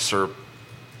markets are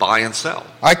buy and sell.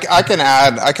 I can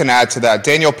add to that.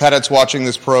 Daniel Pettit's watching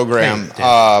this program.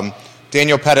 Hey,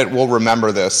 Daniel Pettit will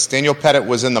remember this. Daniel Pettit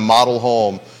was in the model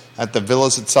home at the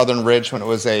Villas at Southern Ridge when it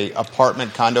was a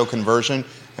apartment condo conversion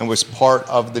and was part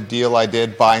of the deal I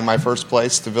did buying my first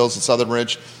place, the Villas at Southern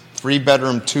Ridge.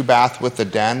 3-bedroom, 2-bath with a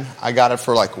den. I got it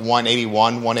for like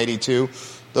 $181,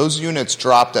 $182. Those units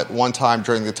dropped at one time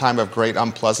during the time of great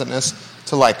unpleasantness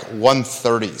to like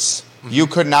 $130s. You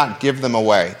could not give them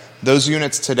away. Those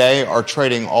units today are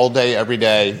trading all day, every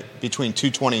day between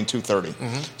 $220 and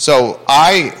 $230. So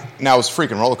now it's a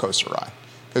freaking roller coaster ride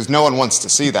because no one wants to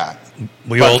see that.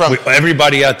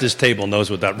 Everybody at this table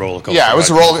knows what that roller coaster. Yeah, it was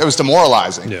it was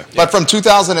demoralizing. Yeah. But from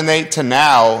 2008 to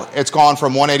now, it's gone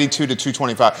from 182 to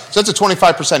 225. So it's a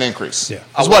 25% increase. Yeah.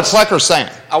 That's what Plecker's saying.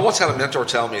 I once had a mentor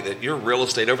tell me that your real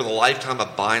estate over the lifetime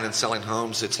of buying and selling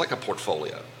homes, it's like a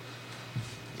portfolio.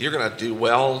 You're going to do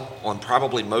well on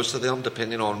probably most of them,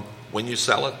 depending on when you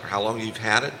sell it or how long you've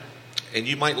had it, and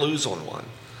you might lose on one.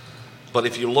 But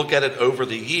if you look at it over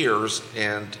the years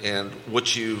and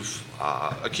what you've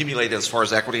accumulated as far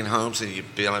as equity in homes, and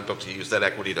you've been able to use that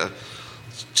equity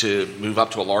to move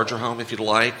up to a larger home if you'd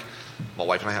like. My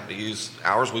wife and I happen to use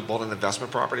ours. We bought an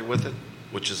investment property with it,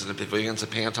 which is in the Pavilions at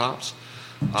Pantops.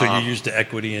 So you used the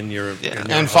equity in your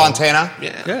in Fontana?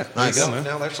 Yeah. Nice. There you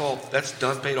go, man. That's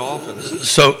done, paid off. And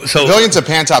so Pavilions at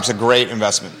Pantops a great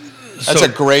investment. That's a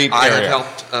great area. I have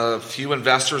helped a few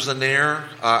investors in there.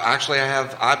 Actually,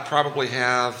 I probably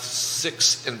have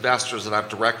 6 investors that I've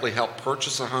directly helped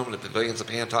purchase a home in the Pavilions of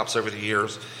Pantops over the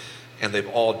years, and they've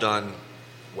all done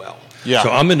well. Yeah. So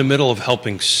I'm in the middle of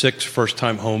helping 6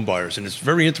 first-time home buyers, and it's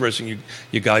very interesting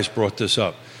you guys brought this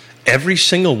up. Every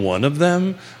single one of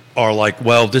them are like,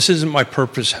 well, this isn't my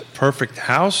perfect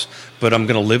house, but I'm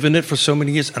going to live in it for so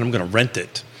many years, and I'm going to rent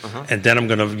it. And then I'm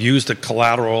going to use the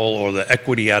collateral or the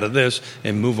equity out of this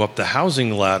and move up the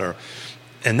housing ladder.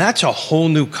 And that's a whole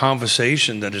new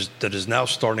conversation that is now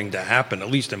starting to happen, at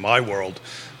least in my world,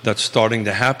 that's starting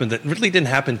to happen that really didn't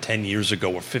happen 10 years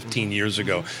ago or 15 years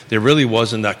ago. There really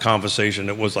wasn't that conversation.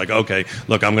 It was like, okay,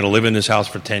 look, I'm going to live in this house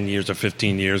for 10 years or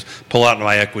 15 years, pull out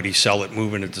my equity, sell it,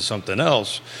 move it into something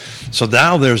else. So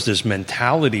now there's this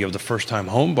mentality of the first-time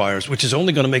home buyers, which is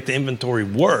only going to make the inventory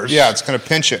worse. Yeah, it's going to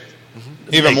pinch it.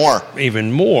 Even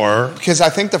more. Because I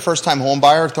think the first-time home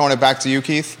buyer, throwing it back to you,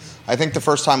 Keith, I think the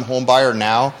first-time home buyer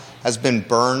now has been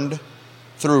burned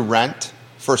through rent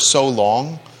for so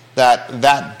long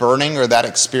that burning or that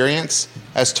experience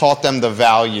has taught them the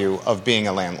value of being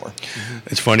a landlord.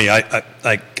 It's funny.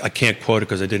 I can't quote it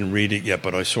because I didn't read it yet,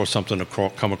 but I saw something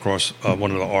come across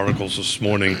one of the articles this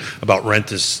morning about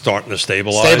rent is starting to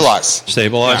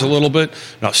stabilize a little bit.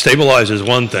 Now, stabilize is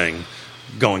one thing.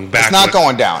 Going back. It's not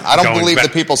going down. I don't believe the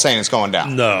people saying it's going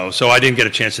down. No, so I didn't get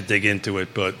a chance to dig into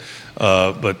it, but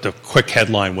the quick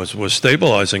headline was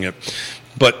stabilizing it.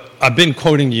 But I've been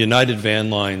quoting the United Van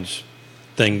Lines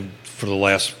thing for the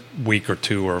last week or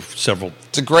two or several.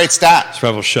 It's a great stat.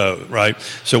 Several shows, right?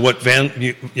 So what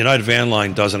United Van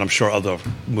Line does, and I'm sure other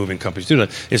moving companies do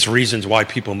that, is reasons why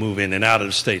people move in and out of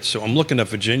the state. So I'm looking at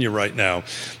Virginia right now.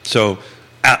 So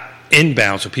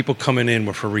inbound, so people coming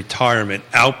in for retirement,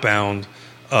 outbound.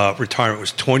 Retirement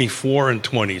was 24 and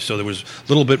 20, so there was a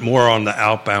little bit more on the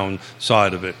outbound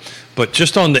side of it. But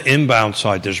just on the inbound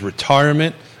side, there's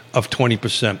retirement of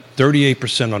 20%,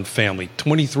 38% on family,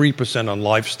 23% on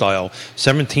lifestyle,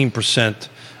 17%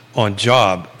 on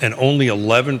job, and only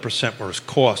 11% was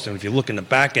cost. And if you look in the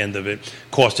back end of it,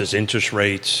 cost is interest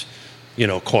rates,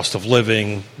 cost of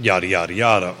living, yada, yada,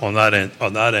 yada, on that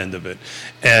end of it.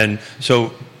 And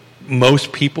so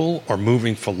most people are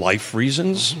moving for life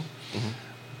reasons.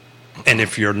 And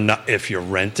if you're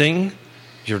renting,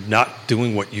 you're not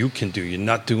doing what you can do. You're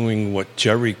not doing what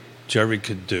Jerry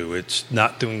could do. It's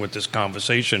not doing what this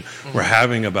conversation we're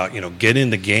having about, get in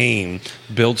the game,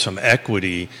 build some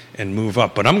equity, and move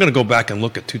up. But I'm going to go back and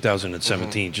look at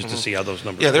 2017 just to see how those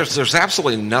numbers. Yeah, there's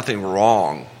absolutely nothing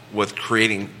wrong with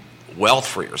creating wealth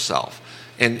for yourself,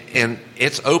 and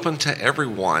it's open to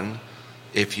everyone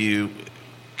if you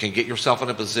can get yourself in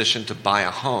a position to buy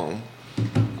a home,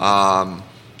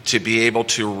 to be able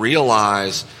to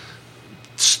realize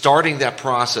starting that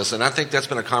process. And I think that's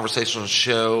been a conversational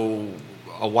show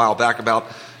a while back about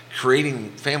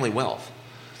creating family wealth.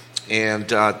 And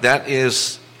that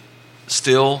is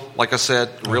still, like I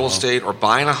said, real estate or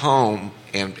buying a home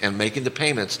and making the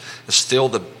payments is still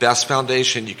the best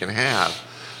foundation you can have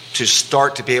to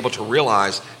start to be able to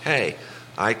realize, hey,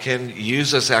 I can use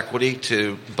this equity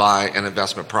to buy an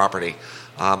investment property.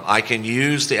 I can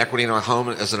use the equity in my home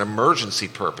as an emergency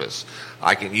purpose.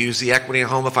 I can use the equity in a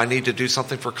home if I need to do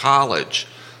something for college.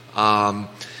 The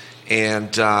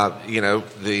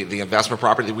investment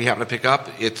property that we happen to pick up,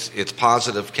 it's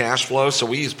positive cash flow, so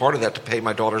we use part of that to pay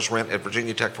my daughter's rent at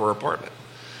Virginia Tech for her apartment.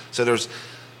 So there's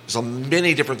so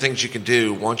many different things you can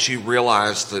do once you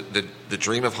realize the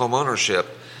dream of home ownership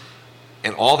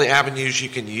and all the avenues you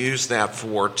can use that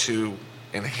for to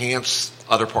enhance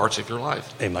other parts of your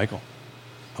life. Hey, Michael,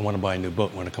 I want to buy a new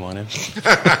boat. Want to come on in?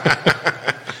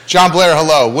 John Blair,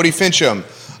 hello. Woody Fincham.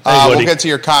 Hey, we'll get to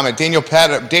your comment. Daniel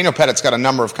Pettit's got a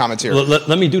number of comments here.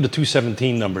 Let me do the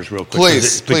 217 numbers real quick.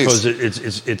 Please. Because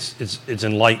it's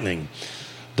enlightening.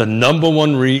 The number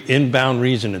one inbound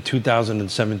reason in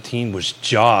 2017 was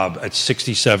job at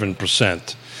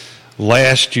 67%.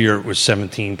 Last year it was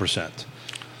 17%.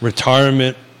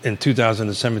 Retirement in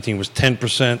 2017 was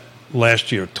 10%.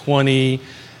 Last year 20%.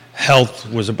 Health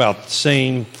was about the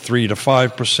same, 3 to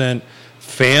 5%.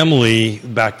 Family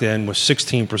back then was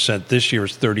 16%. This year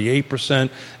is 38%.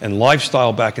 And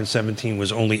lifestyle back in 17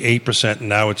 was only 8%. And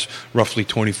now it's roughly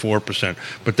 24%.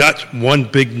 But that's one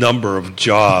big number of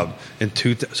job.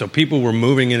 So people were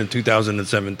moving in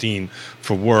 2017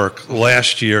 for work.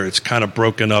 Last year, it's kind of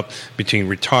broken up between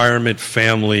retirement,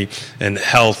 family, and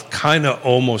health. Kind of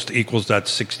almost equals that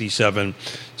 67%.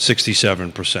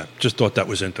 Just thought that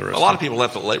was interesting. A lot of people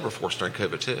left the labor force during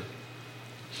COVID, too.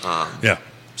 Yeah.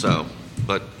 So,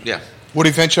 but, yeah. Woody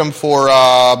Fincham for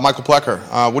Michael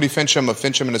Plecker. Woody Fincham of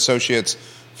Fincham & Associates,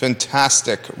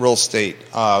 fantastic real estate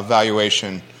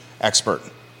valuation expert.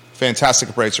 Fantastic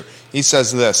appraiser. He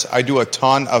says this: I do a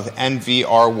ton of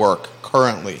NVR work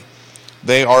currently.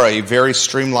 They are a very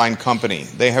streamlined company.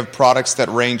 They have products that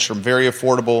range from very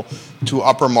affordable to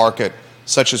upper market,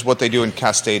 such as what they do in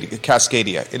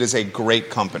Cascadia. It is a great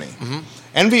company.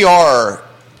 NVR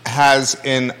has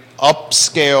an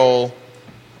upscale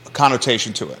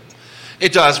connotation to it.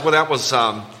 It does. Well, that was...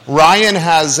 Ryan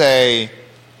has a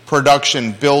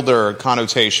production builder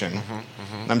connotation.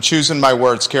 I'm choosing my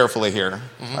words carefully here.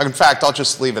 In fact, I'll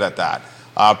just leave it at that.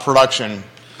 Production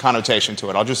connotation to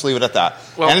it. I'll just leave it at that.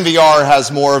 Well, NVR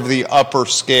has more of the upper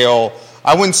scale.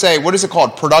 I wouldn't say, what is it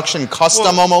called? Production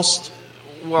custom almost?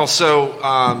 Well, so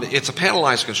it's a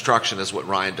panelized construction is what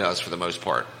Ryan does for the most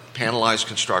part. Panelized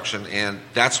construction, and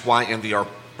that's why NVR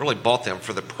really bought them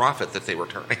for the profit that they were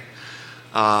turning.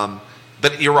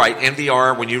 But you're right,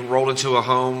 NVR, when you rolled into a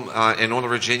home in Northern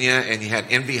Virginia and you had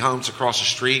NV homes across the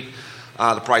street,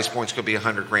 the price points could be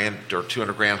 $100,000 or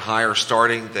 $200,000 higher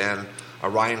starting than a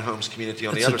Ryan Homes community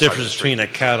on the other side of the street. It's the difference between a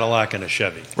Cadillac and a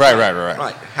Chevy.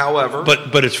 Right. However...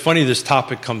 But it's funny this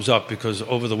topic comes up because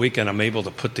over the weekend I'm able to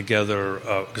put together,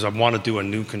 because I want to do a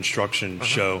new construction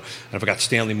show, and I've got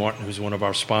Stanley Martin, who's one of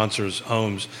our sponsors,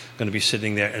 Homes, going to be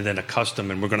sitting there, and then a custom,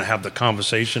 and we're going to have the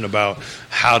conversation about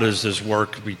how does this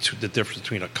work, the difference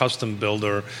between a custom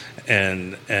builder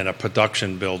and a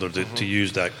production builder to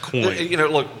use that coin.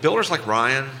 Look, builders like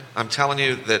Ryan, I'm telling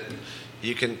you that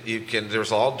you can.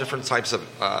 There's all different types of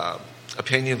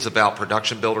opinions about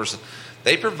production builders.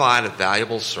 They provide a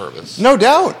valuable service. No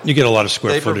doubt. You get a lot of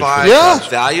square footage. They provide a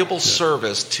valuable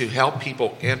service to help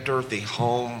people enter the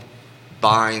home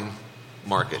buying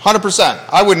market. 100%.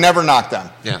 I would never knock them.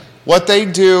 Yeah. What they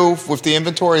do with the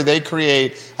inventory they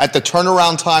create, at the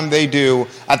turnaround time they do,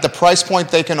 at the price point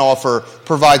they can offer,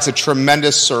 provides a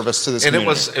tremendous service to this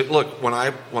community. Look, when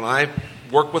I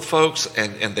worked with folks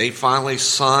and they finally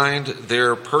signed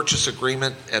their purchase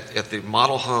agreement at the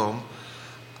model home,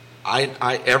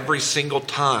 I every single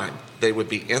time they would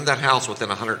be in that house within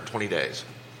 120 days.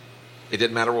 It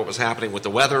didn't matter what was happening with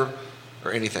the weather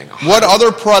or anything. What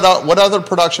other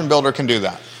production builder can do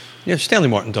that? Yeah, Stanley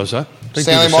Martin does that. They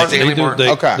Stanley do the Martin? same- they do- Stanley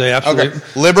they- Okay. They absolutely. Okay.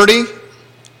 Liberty?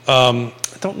 I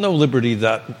don't know Liberty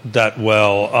that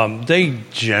well. They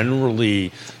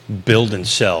generally build and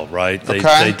sell, right?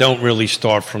 They don't really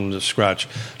start from the scratch.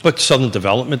 But Southern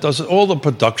Development does it. All the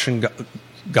production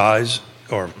guys,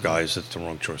 that's the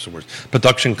wrong choice of words.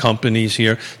 Production companies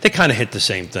here, they kind of hit the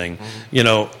same thing.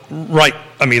 Right?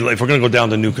 I mean, if we're going to go down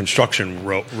the new construction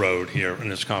road here in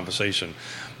this conversation,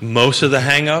 most of the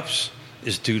hang-ups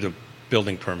is due to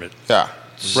building permit. Yeah.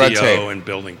 Red tape. CO and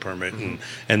building permit,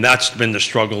 and that's been the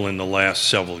struggle in the last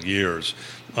several years.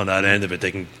 On that end of it,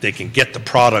 they can get the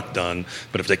product done,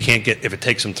 but if it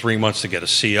takes them 3 months to get a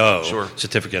CO,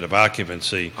 certificate of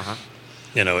occupancy,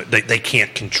 they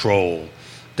can't control.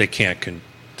 They can't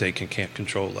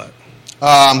control that.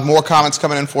 More comments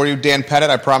coming in for you. Dan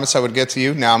Pettit, I promised I would get to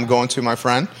you. Now I'm going to, my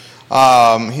friend.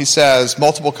 He says,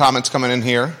 multiple comments coming in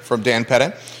here from Dan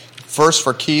Pettit. First,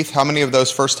 for Keith, how many of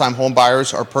those first-time home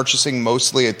buyers are purchasing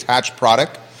mostly attached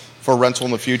product for rental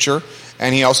in the future?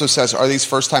 And he also says, are these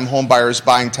first-time home buyers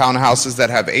buying townhouses that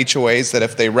have HOAs that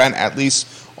if they rent, at least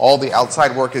all the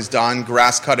outside work is done,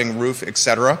 grass cutting, roof,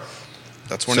 etc.?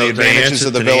 That's one of the advantages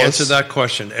of the villas. To answer that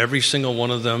question, every single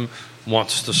one of them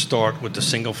wants to start with the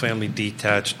single-family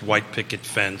detached white picket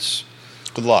fence.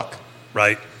 Good luck.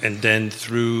 Right? And then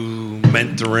through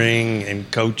mentoring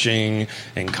and coaching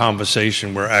and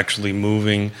conversation, we're actually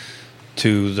moving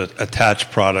to the attached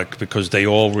product because they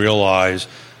all realize,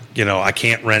 I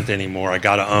can't rent anymore. I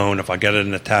got to own. If I get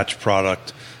an attached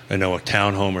product, a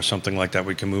townhome or something like that,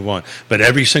 we can move on. But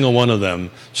every single one of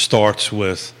them starts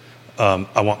with,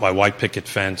 I want my white picket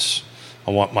fence.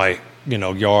 I want my,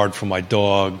 yard for my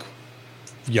dog.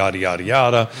 Yada, yada,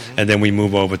 yada, and then we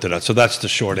move over to that. So that's the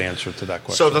short answer to that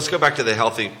question. So let's go back to the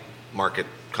healthy market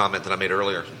comment that I made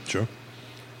earlier. Sure.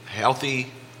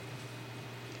 Healthy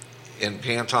in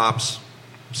Pantops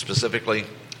specifically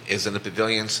is in the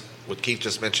pavilions, what Keith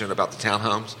just mentioned about the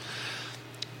townhomes.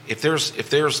 If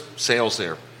there's sales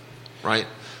there, right,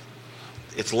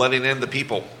 it's letting in the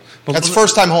people. That's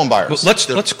first-time home buyers.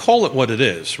 Let's call it what it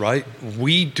is, right?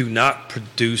 We do not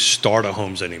produce starter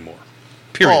homes anymore.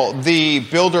 Period. Well, the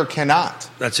builder cannot.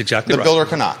 That's exactly right. The builder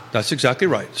cannot. That's exactly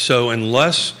right. So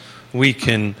unless we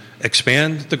can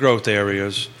expand the growth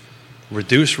areas,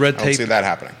 reduce red tape. I don't see that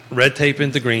happening. Red tape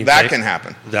into green that tape. Can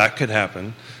happen. That could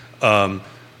happen. Go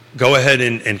ahead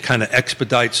and kind of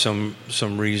expedite some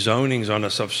rezonings on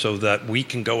us stuff so that we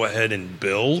can go ahead and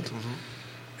build.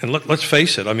 And let's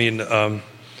face it. I mean,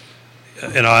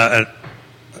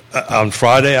 on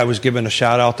Friday, I was giving a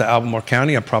shout out to Albemarle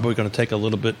County. I'm probably going to take I'm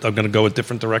going to go a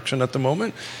different direction at the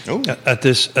moment. Ooh. At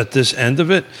this end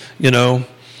of it, and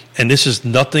this is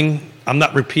nothing. I'm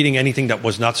not repeating anything that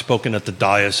was not spoken at the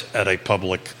dais at a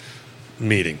public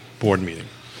board meeting.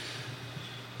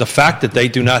 The fact that they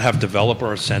do not have developer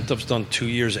incentives done 2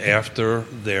 years after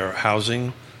their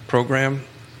housing program,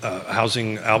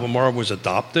 Housing Albemarle was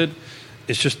adopted,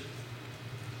 is just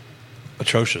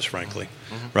atrocious, frankly.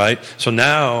 Right? So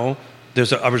now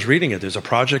I was reading it. There's a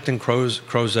project in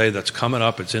Crozet that's coming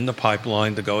up. It's in the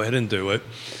pipeline to go ahead and do it.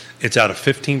 It's at a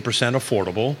 15%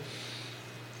 affordable.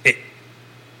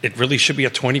 It really should be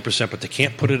at 20%, but they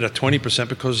can't put it at 20%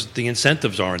 because the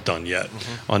incentives aren't done yet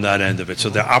on that end of it. So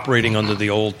they're operating under the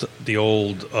old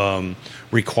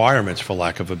requirements, for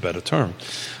lack of a better term.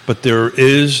 But there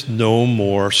is no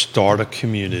more starter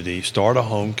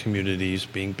home communities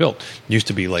being built. Used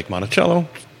to be Lake Monticello.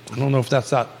 I don't know if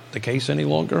that's not the case any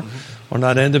longer on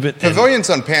that end of it. Pavilions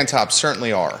on Pantops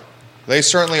certainly are. They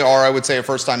certainly are, I would say, a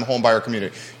first-time home buyer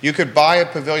community. You could buy a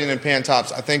pavilion in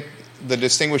Pantops. I think the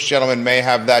distinguished gentleman may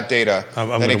have that data. I'm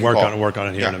going to work on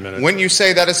it here in a minute. Wouldn't you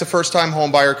say that is a first-time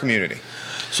home buyer community?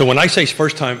 So when I say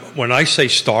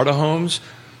starter homes,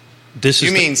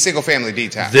 You mean single-family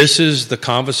detached? This is the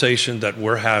conversation that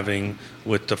we're having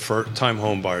with the first-time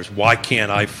home buyers. Why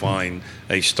can't I find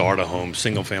a starter home,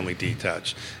 single-family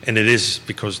detached? And it is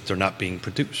because they're not being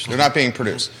produced. They're not being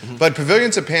produced. But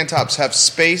pavilions at Pantops have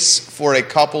space for a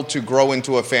couple to grow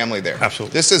into a family there.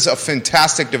 Absolutely. This is a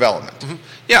fantastic development.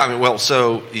 Yeah, I mean, well,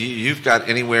 so you've got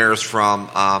anywhere from,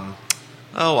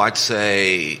 I'd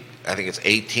say, I think it's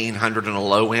 1,800 on the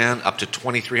low end, up to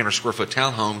 2,300 square foot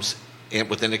townhomes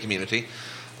within the community.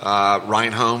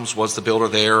 Ryan Homes was the builder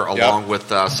there, along with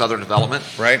Southern Development.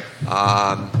 Right.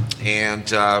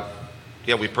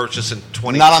 We purchased in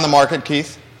 20. Not on the market,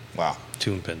 Keith? Wow.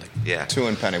 2 and pending. Yeah. 2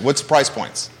 and pending. What's the price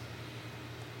points?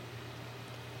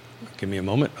 Give me a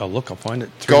moment. I'll find it.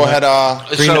 Go ahead.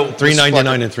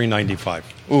 $399 and $395.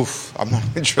 Oof, I'm not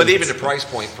interested. But even the price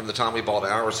point from the time we bought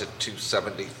ours at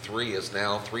 $273 is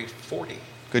now $340.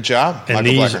 Good job, And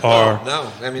Michael these Plecker. are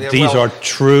No, I mean these are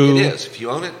true. It is. If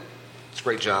you own it, It's a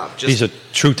great job. These are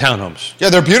true townhomes. Yeah,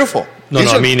 they're beautiful.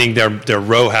 No, meaning they're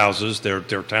row houses. They're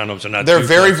townhomes. They're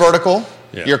very vertical.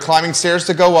 Yeah. You're climbing stairs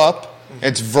to go up.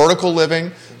 It's vertical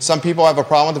living. Some people have a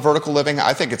problem with the vertical living.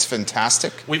 I think it's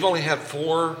fantastic. We've only had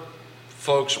 4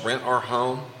 folks rent our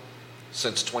home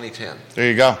since 2010. There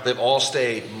you go. They've all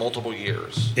stayed multiple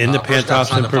years. In the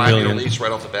penthouse and pavilion. 5-year lease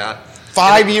right off the bat.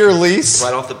 5-year lease?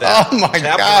 Right off the bat. Oh, my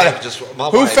God.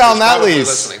 Who found that lease?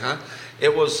 Listening, huh?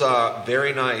 It was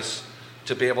very nice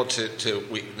to be able to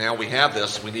now we have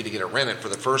this. We need to get it rented for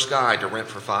the first guy to rent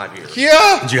for 5 years.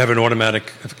 Yeah. Do you have an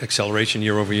automatic acceleration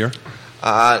year over year?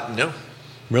 No.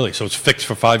 Really? So it's fixed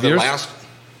for 5 years? I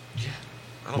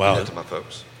don't Wow. do that to my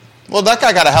folks. Well, that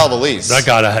guy got a hell of a lease. That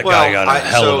guy got a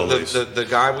hell of a lease.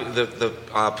 The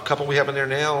couple we have in there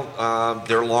now,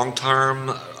 they're long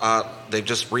term. They've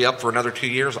just re-upped for another 2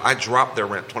 years. I dropped their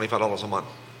rent $25 a month.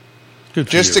 Good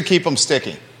for Just you. to keep them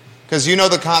sticky. Because you know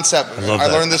the concept. I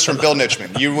learned this from Bill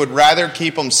Nitchman. You would rather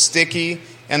keep them sticky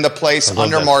in the place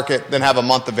under that. market than have a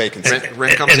month of vacancy.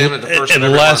 Rent comes in at the first of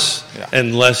every month.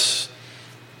 Unless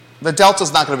The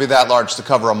delta's not going to be that large to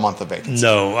cover a month of vacancy.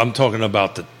 no, I'm talking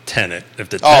about the tenant. If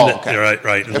the tenant, okay.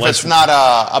 right. If it's not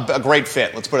a great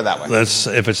fit, let's put it that way.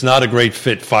 If it's not a great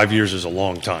fit, 5 years is a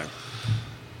long time.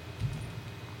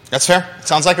 That's fair.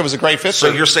 Sounds like it was a great fit. So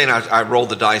for you. you're saying I rolled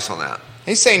the dice on that?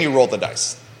 He's saying you rolled the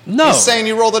dice. No. He's saying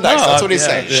you rolled the dice. That's what he's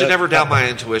saying. You should never doubt my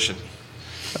intuition.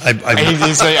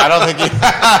 He's saying, I don't think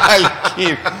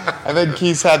I think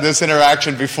Keith's had this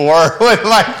interaction before with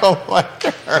Michael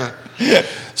Plecker.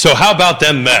 So how about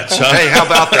them Mets? Huh? Hey, how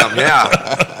about them?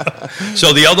 Yeah.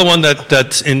 So the other one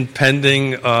that's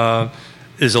impending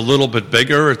is a little bit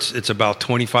bigger. It's about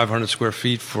 2,500 square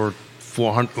feet for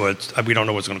 400. Well, we don't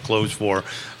know what it's going to close for,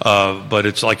 but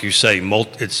it's like you say,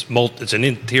 it's an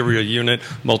interior unit,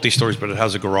 multi-stories, but it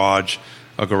has a garage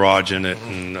in it,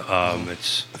 and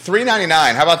it's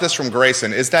 $399. How about this from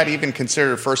Grayson? Is that even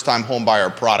considered a first-time home buyer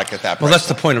product at that price? well. That's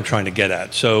the point I'm trying to get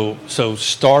at. So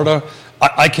starter,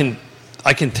 I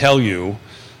can tell you,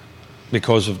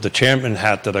 because of the chairman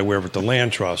hat that I wear with the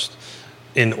land trust,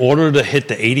 in order to hit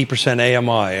the 80%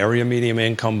 AMI, area medium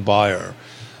income buyer,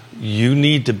 you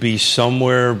need to be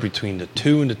somewhere between the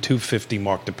 2 and the 250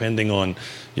 mark, depending on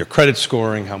your credit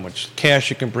scoring, how much cash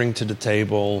you can bring to the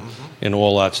table, and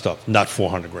all that stuff. Not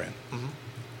 $400,000.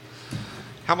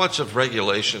 How much of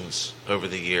regulations over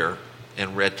the year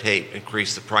and red tape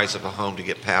increase the price of a home to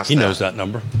get past He that? knows that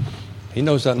number. He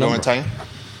knows that You number. want me to tell you?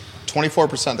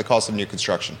 24% the cost of new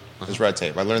construction is red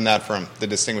tape. I learned that from the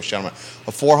distinguished gentleman.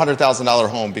 A $400,000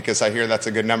 home, because I hear that's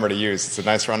a good number to use. It's a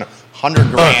nice round.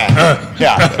 $100,000.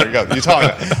 Yeah, there you go. You told me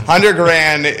that.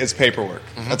 $100,000 is paperwork.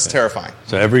 That's terrifying.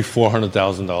 So every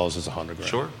 $400,000 is $100,000.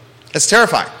 Sure. It's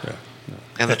terrifying. Yeah.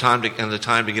 And the time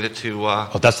to get it to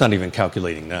Oh, that's not even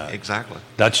calculating that. exactly.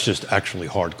 That's just actually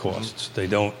hard costs. They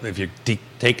don't. If you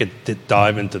take a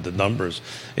dive into the numbers,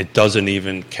 it doesn't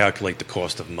even calculate the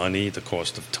cost of money, the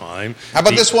cost of time. How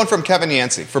about this one from Kevin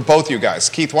Yancey for both you guys?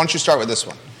 Keith, why don't you start with this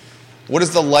one? What is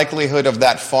the likelihood of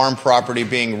that farm property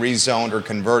being rezoned or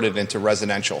converted into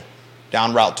residential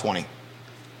down Route 20?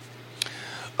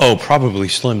 Oh, probably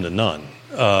slim to none.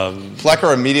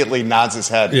 Plecker immediately nods his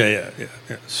head. Yeah.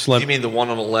 Slim. You mean the one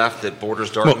on the left that borders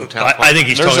Dartmouth Well, Town Park? I think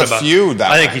he's There's talking a about. few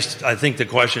that way. I think the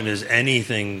question is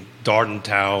anything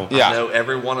Dardentow. Yeah. I know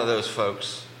every one of those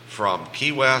folks from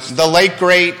Key West. The late,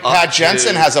 great Up Pat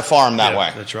Jensen to- has a farm that Yeah,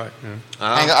 way. That's right. Yeah.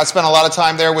 And I spent a lot of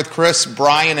time there with Chris,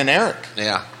 Brian, and Eric.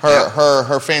 Yeah.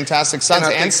 Her fantastic sons,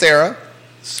 And I and think- Sarah.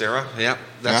 Sarah, yeah,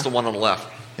 that's Yeah. the one on the left.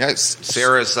 Yes.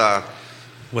 Sarah's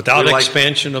Without We like-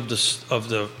 expansion of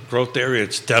the growth area,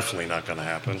 it's definitely not going to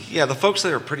happen. yeah, the folks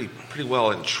there are pretty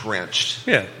well entrenched.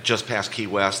 Yeah. Just past Key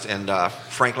West and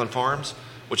Franklin Farms,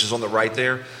 which is on the right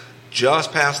there.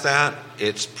 Just past that,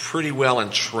 it's pretty well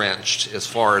entrenched as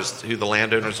far as who the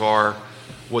landowners are,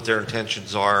 what their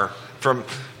intentions are, from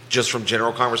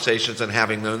general conversations and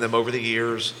having known them over the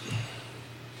years.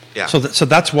 Yeah. So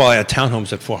that's why a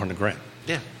townhome's at $400,000,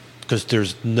 yeah. because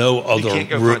there's no You other can't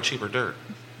go find cheaper dirt.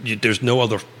 there's no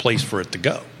other place for it to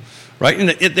go, right? And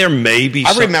there may be.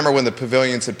 I remember when the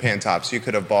pavilions at Pantops, you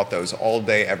could have bought those all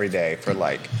day, every day for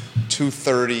like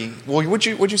 $230. Well, would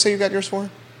you say you got yours for?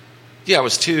 Yeah, it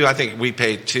was I think we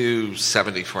paid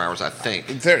 $270 for ours, I think.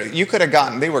 You could have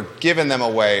gotten. They were giving them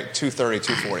away $230,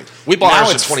 $240. We bought now ours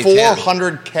in it's 2010.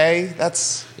 $400K.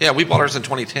 That's Yeah, we bought ours in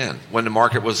 2010 when the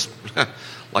market was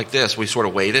like this. We sort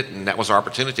of waited, and that was our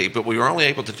opportunity. But we were only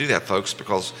able to do that, folks,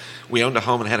 because we owned a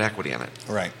home and had equity in it.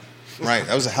 right.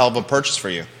 That was a hell of a purchase for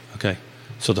you. Okay,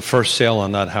 so the first sale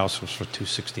on that house was for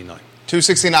 $269.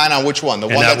 $269 on which one? The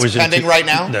one that's pending right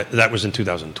now? That was in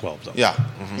 2012, though. Yeah.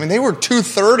 I mean, they were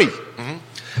 $230.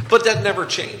 But that never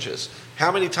changes.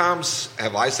 How many times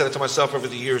have I said it to myself over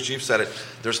the years? You've said it.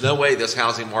 There's no way this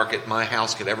housing market, my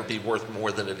house, could ever be worth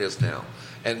more than it is now.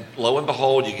 And lo and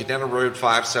behold, you get down the road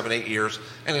 5, 7, 8 years,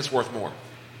 and it's worth more.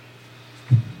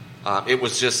 It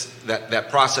was just that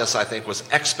process, I think, was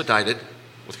expedited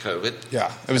with COVID.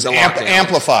 Yeah, it was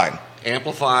amplified.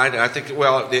 Amplified, and I think,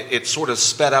 well, it sort of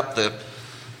sped up the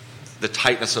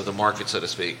tightness of the market, so to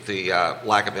speak, the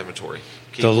lack of inventory.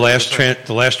 The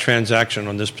last transaction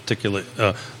on this particular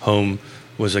home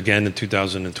was again in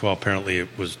 2012. Apparently, it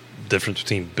was difference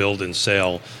between build and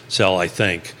sell. I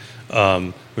think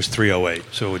was 308.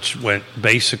 So it went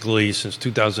basically since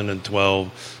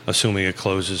 2012, assuming it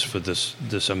closes for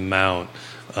this amount.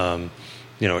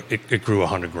 It grew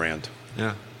 $100,000.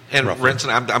 Yeah, and roughly. Rents.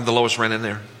 I'm the lowest rent in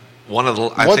there. One of the.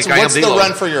 What's the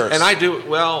rent for yours? And I do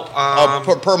well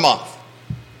per month.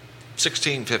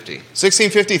 $1,650.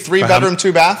 $1,650, 3-bedroom,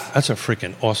 2-bath. That's a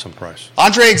freaking awesome price.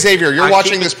 Andre Xavier, you're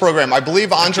watching this program. I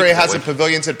believe Andre has a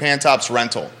Pavilions at Pantops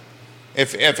rental.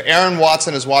 If Aaron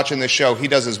Watson is watching this show, he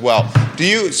does as well.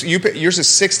 Yours is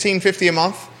 $1,650 a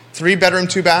month, 3-bedroom,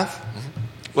 2-bath,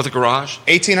 with a garage,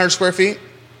 1,800 square feet.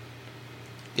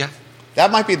 Yeah,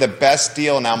 that might be the best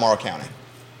deal in Albemarle County.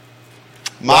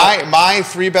 My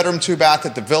 3-bedroom, 2-bath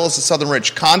at the Villas of Southern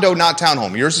Ridge, condo, not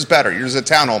townhome. Yours is better. Yours is a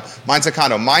townhome. Mine's a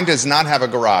condo. Mine does not have a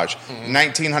garage.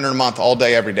 $1,900 a month, all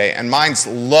day, every day, and mine's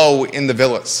low in the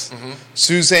villas.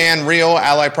 Suzanne Rio,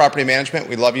 Allied Property Management.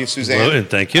 We love you, Suzanne. Well,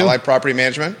 thank you. Allied Property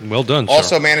Management. Well done.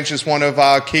 Also sir. Manages one of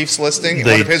Keith's listing,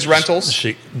 one of his rentals.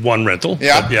 One rental.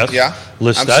 Yeah. Yes. Yeah.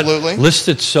 Absolutely.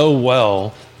 Listed so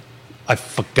well. I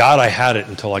forgot I had it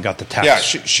until I got the text. Yeah,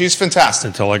 she's fantastic.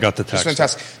 Until I got the text. She's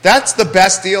fantastic. That's the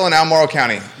best deal in Albemarle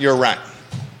County, your rent.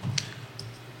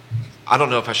 I don't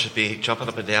know if I should be jumping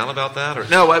up and down about that. Or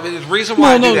no, I mean, the reason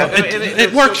why I do that...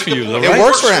 It works for you, though, right? It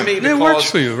works for him. It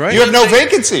works for you, right? You have no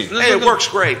vacancy. Hey, it works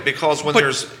great because when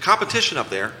there's competition up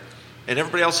there and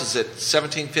everybody else is at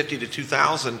 $1,750 to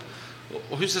 $2,000, well,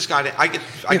 who's this guy? I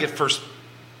get first...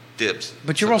 dibs.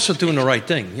 But you're also doing the right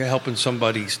thing. You're helping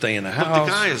somebody stay in a house. But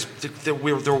the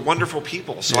guys, they're wonderful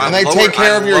people. So and they take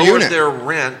care of your unit. I lowered their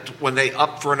rent when they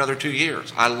up for another 2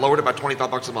 years. I lowered it by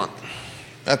 $25 a month.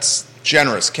 That's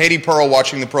generous. Katie Pearl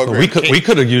watching the program. Well, we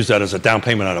could have used that as a down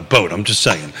payment on a boat. I'm just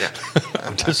saying. Yeah.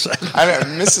 I'm just saying.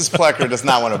 Mrs. Plecker does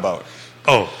not want a boat.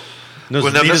 Oh.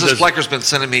 Well, now, Mrs. Plecker's been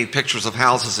sending me pictures of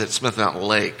houses at Smith Mountain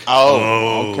Lake.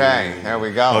 Oh, okay. There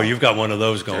we go. Oh, you've got one of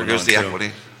those going on. There goes the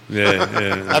equity. Yeah.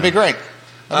 That'd be great.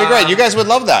 That'd be great. You guys would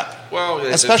love that. Well,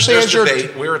 especially as you're...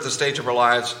 We're at the stage of our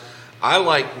lives. I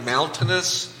like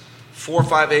mountainous, 4 or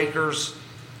 5 acres,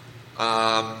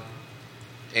 and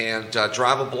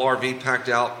drivable RV parked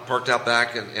out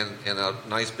back in a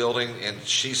nice building. And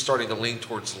she's starting to lean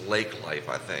towards lake life,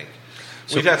 I think.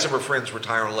 So, we've had some of her friends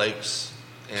retire on lakes.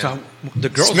 So the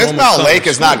girls Smith Mountain Lake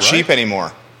is not cheap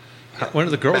anymore. One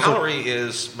of the girls...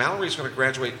 Mallory's going to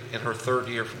graduate in her 3rd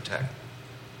year from Tech.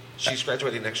 She's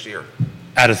graduating next year.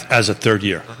 As a 3rd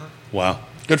year. Uh-huh. Wow.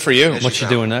 Good for you. What's she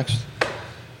doing next?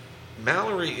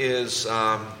 Mallory is,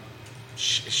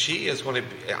 she is going to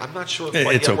be, I'm not sure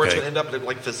where it's going to end up,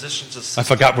 like physician's assistant. I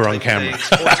forgot we're on camera.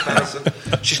 Sports medicine.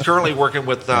 She's currently working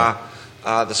with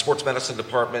the sports medicine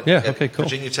department at cool.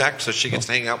 Virginia Tech, so she gets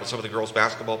to hang out with some of the girls'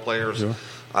 basketball players. Sure.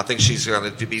 I think she's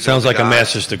going to be... Sounds like a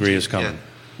master's degree is coming.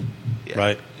 Yeah.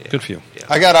 Right? Yeah. Good for you. Yeah.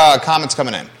 I got comments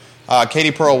coming in.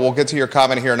 Katie Pearl, we'll get to your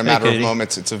comment here in a matter of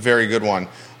moments. It's a very good one.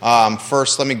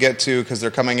 First, let me get to, because they're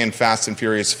coming in fast and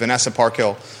furious, Vanessa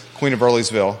Parkhill, Queen of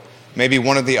Earlysville. Maybe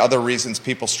one of the other reasons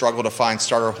people struggle to find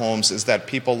starter homes is that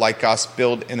people like us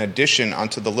build an addition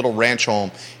onto the little ranch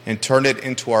home and turn it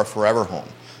into our forever home.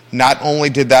 Not only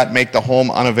did that make the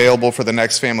home unavailable for the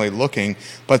next family looking,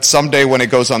 but someday when it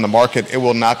goes on the market, it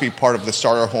will not be part of the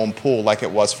starter home pool like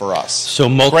it was for us. So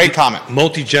great comment.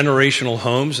 Multi-generational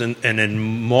homes, and in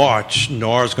March,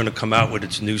 NAR is going to come out with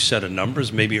its new set of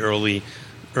numbers, maybe early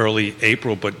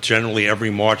April, but generally every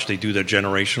March they do their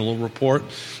generational report,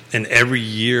 and every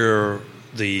year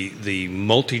the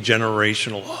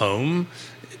multi-generational home,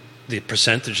 the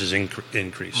percentage is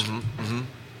increased. Mm-hmm. Mm-hmm.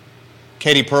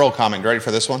 Katie Pearl comment. Ready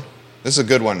for this one? This is a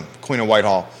good one. Queen of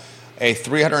Whitehall. A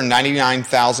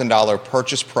 $399,000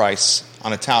 purchase price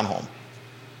on a townhome.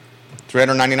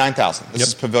 $399,000. This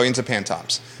is Pavilions at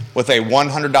Pantops. With a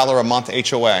 $100 a month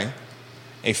HOA,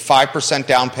 a 5%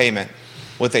 down payment,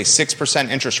 with a 6%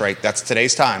 interest rate. That's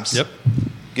today's times. Yep.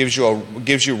 Gives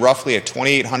you roughly a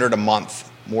 $2,800 a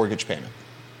month mortgage payment.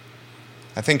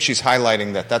 I think she's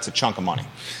highlighting that that's a chunk of money.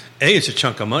 It's a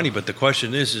chunk of money, but the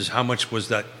question is how much would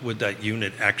that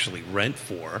unit actually rent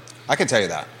for? I can tell you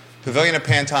that. Pavilion at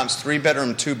Pantops,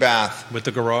 3-bedroom, 2-bath. With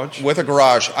the garage? With a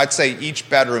garage. I'd say each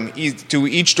bedroom, do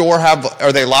each door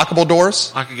are they lockable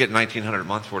doors? I could get $1,900 a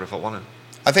month for it if I wanted.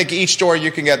 I think each door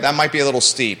you can get, that might be a little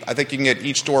steep. I think you can get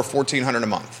each door $1,400 a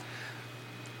month.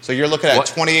 So you're looking at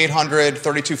 $2,800,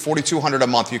 $4,200 a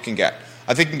month you can get.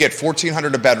 I think you can get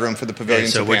 $1,400 a bedroom for the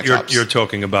pavilions so at what Pantops. you're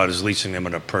talking about is leasing them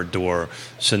in a per door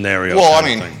scenario. Well, I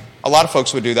mean, a lot of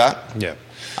folks would do that. Yeah.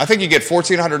 I think you get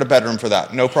 $1,400 a bedroom for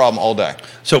that. No problem all day.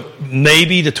 So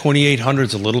maybe the $2,800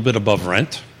 is a little bit above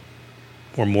rent,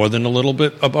 or more than a little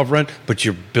bit above rent, but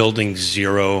you're building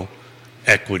zero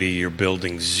equity. You're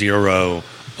building zero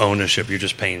ownership.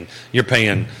 You're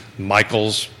paying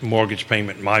Michael's mortgage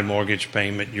payment, my mortgage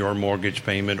payment, your mortgage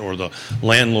payment, or the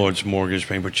landlord's mortgage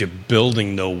payment, but you're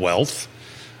building no wealth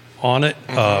on it.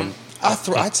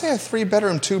 Mm-hmm. I'd say a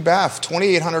 3-bedroom, 2-bath,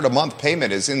 $2,800 a month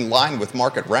payment is in line with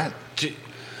market rent.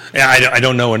 Yeah, I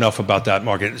don't know enough about that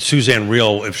market. Suzanne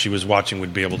Real, if she was watching,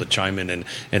 would be able to chime in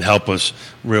and help us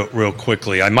real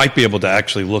quickly. I might be able to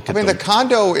actually look at the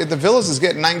condo at the villas is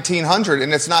getting $1,900,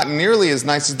 and it's not nearly as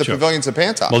nice as the pavilions at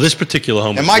Pantops. Well, this particular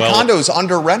home and my condo is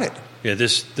under-rented. Yeah,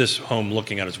 this home,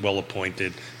 looking at it, is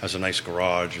well-appointed, has a nice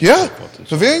garage. And yeah, so forth and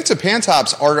pavilions at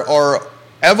Pantops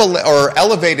are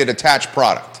elevated attached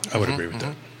product. I would agree with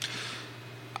that.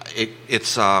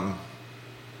 It's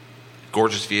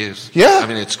gorgeous views. Yeah. I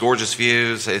mean, it's gorgeous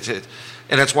views. And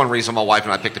that's one reason my wife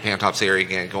and I picked the Pantops area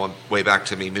again, going way back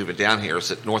to me moving down here, is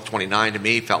that North 29 to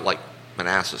me felt like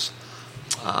Manassas.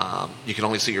 You can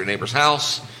only see your neighbor's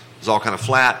house. It's all kind of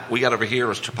flat. We got over here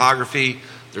is topography.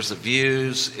 There's the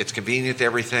views. It's convenient to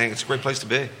everything. It's a great place to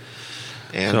be.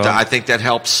 And I think that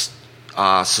helps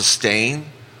sustain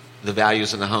the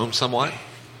values in the home somewhat.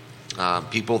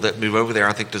 People that move over there,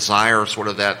 I think, desire sort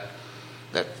of that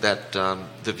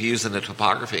the views and the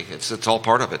topography. It's all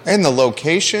part of it. And the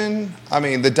location. I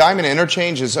mean, the Diamond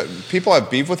Interchange is. People have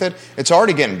beef with it. It's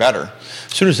already getting better.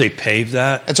 As soon as they pave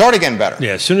that, it's already getting better.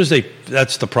 Yeah, as soon as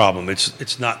that's the problem.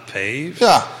 It's not paved.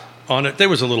 Yeah. On it, there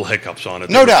was a little hiccups on it.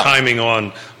 No doubt. Timing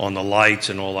on the lights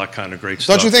and all that kind of great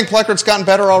stuff. Don't you think Plecker's gotten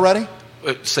better already?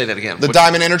 Say that again. The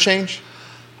Diamond Interchange.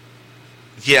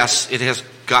 Yes, it has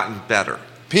gotten better.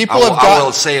 I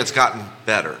will say it's gotten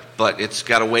better, but it's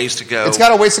got a ways to go. It's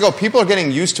got a ways to go. People are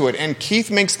getting used to it. And Keith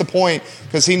makes the point,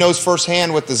 because he knows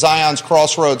firsthand with the Zion's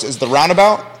Crossroads, is the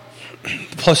roundabout.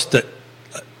 Plus, it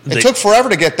took forever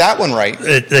to get that one right.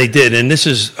 They did, and this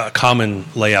is a common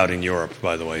layout in Europe,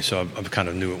 by the way. So I kind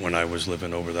of knew it when I was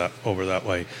living over that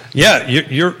way. Yeah,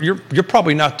 you're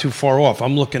probably not too far off.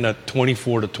 I'm looking at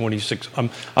 24 to 26.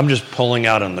 I'm just pulling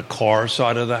out on the car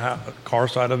side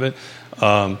of it.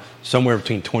 Somewhere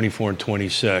between 24 and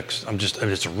 26.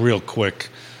 It's a real quick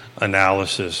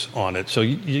analysis on it. So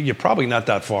you're probably not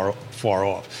that far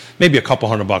off. Maybe a couple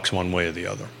 $100 one way or the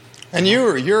other. And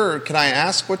can I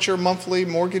ask what's your monthly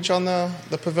mortgage on the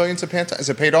pavilions at Pantops? Is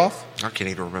it paid off? I can't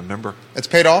even remember. It's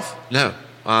paid off? No.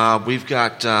 We've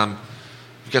got some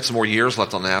more years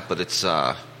left on that, but it's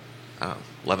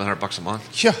 $1,100 a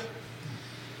month. Yeah.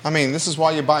 I mean, this is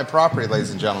why you buy property, ladies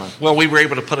and gentlemen. Well, we were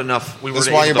able to put enough. This is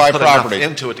why you buy property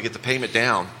into it to get the payment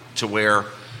down to where.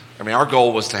 I mean, our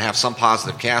goal was to have some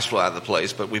positive cash flow out of the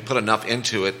place, but we put enough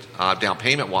into it down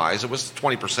payment wise. It was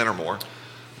 20% or more.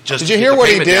 Just did you hear what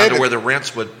he did? Down to where the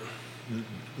rents would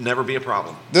never be a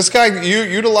problem. This guy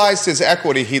utilized his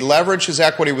equity. He leveraged his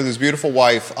equity with his beautiful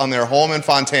wife on their home in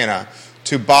Fontana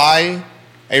to buy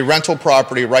a rental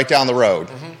property right down the road.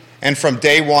 Mm-hmm. And from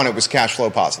day one, it was cash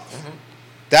flow positive. Mm-hmm.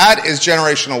 That is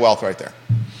generational wealth right there.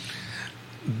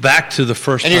 Back to the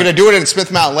first. And you're going to do it in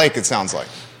Smith Mountain Lake, it sounds like.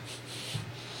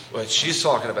 Well, she's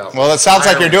talking about. Well, it sounds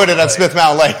like you're doing it at Smith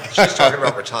Mountain Lake. She's talking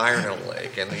about retiring in a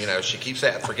lake, and she keeps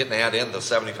forgetting to add in the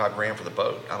 $75,000 for the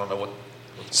boat. I don't know what.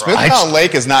 Smith Mountain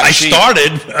Lake is not cheap.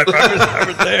 I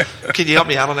was there. Can you help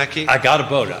me out on that, Keith? I got a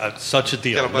boat. Such a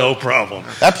deal. No problem.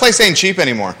 That place ain't cheap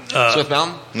anymore. Smith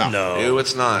Mountain? No,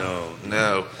 it's not.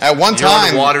 No. At one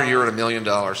time, you're underwater. You're at $1 million.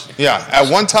 Yeah. At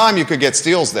one time, you could get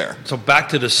steals there. So back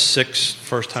to the 6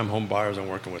 first-time home buyers I'm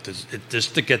working with.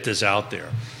 Just to get this out there,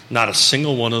 not a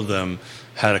single one of them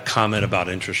had a comment about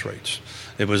interest rates.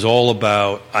 It was all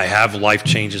about, I have life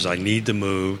changes. I need to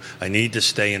move. I need to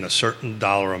stay in a certain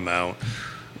dollar amount.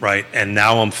 Right, and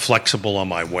now I'm flexible on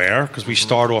my where, because we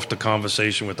start off the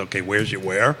conversation with, okay, where's your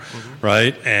where,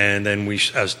 right? And then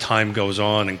as time goes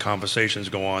on and conversations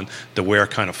go on, the where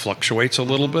kind of fluctuates a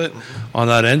little bit on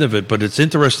that end of it. But it's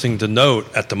interesting to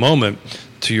note at the moment,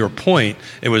 to your point,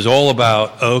 it was all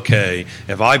about, okay,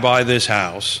 if I buy this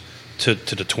house to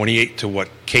the 28, to what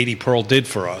Katie Pearl did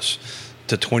for us,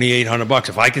 to $2,800,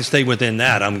 if I can stay within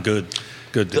that, I'm good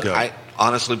to go. I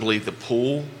honestly believe the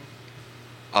pool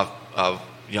of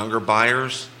younger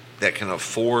buyers that can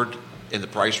afford in the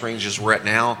price ranges we're at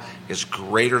now is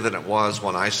greater than it was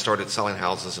when I started selling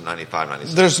houses in 95,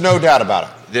 96. There's no doubt about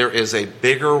it. There is a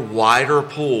bigger, wider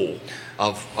pool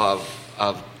of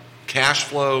cash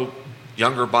flow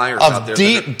younger buyers out there.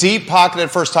 Deep-pocketed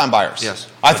first-time buyers.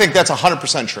 Yes. I think that's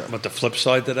 100% true. But the flip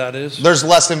side to that is? There's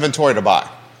less inventory to buy.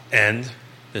 And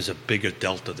there's a bigger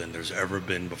delta than there's ever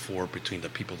been before between the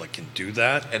people that can do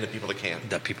that and the people that can't.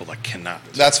 The people that cannot.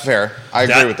 That's fair. I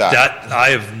agree with that.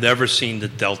 I have never seen the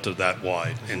delta that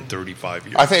wide in 35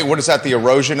 years. I think, what is that, the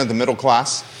erosion of the middle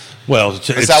class? Well, is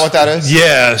that what that is?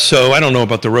 Yeah, so I don't know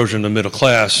about the erosion of the middle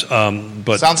class.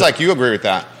 But sounds like you agree with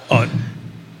that.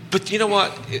 But you know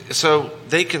what? So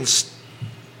they can...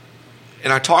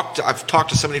 And I've talked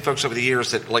to so many folks over the years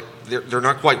that like they're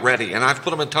not quite ready, and I've put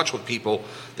them in touch with people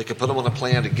that can put them on a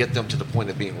plan to get them to the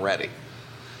point of being ready.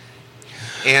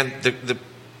 And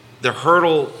the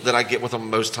hurdle that I get with them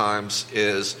most times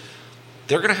is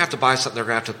they're going to have to buy something they're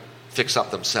going to have to fix up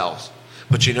themselves.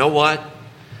 But you know what?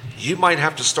 You might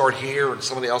have to start here, and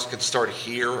somebody else can start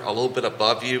here, a little bit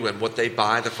above you, and what they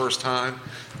buy the first time.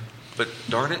 But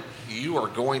darn it, you are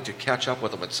going to catch up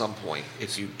with them at some point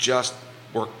if you just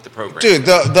work the program. Dude,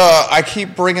 I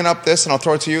keep bringing up this, and I'll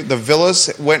throw it to you. The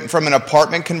villas went from an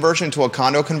apartment conversion to a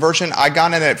condo conversion. I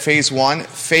got in at phase one.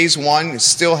 Phase one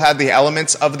still had the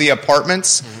elements of the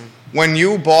apartments. Mm-hmm. When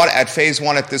you bought at phase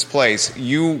one at this place,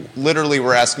 you literally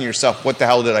were asking yourself, what the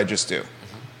hell did I just do?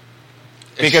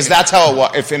 Mm-hmm. Because that's how it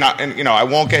was. If you're not, and, I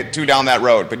won't get too down that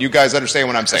road, but you guys understand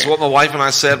what I'm saying. That's what my wife and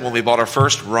I said when we bought our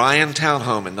first Ryan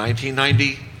townhome in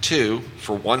 1992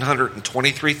 for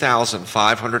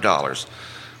 $123,500.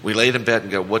 We laid in bed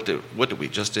and go, what did we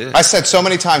just do? I said so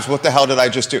many times, what the hell did I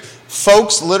just do?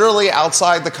 Folks literally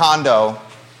outside the condo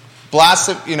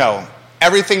blasted,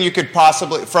 everything you could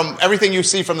possibly, from everything you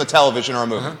see from the television or a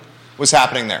movie was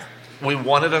happening there. We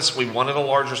wanted a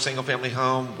larger single family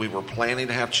home. We were planning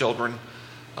to have children,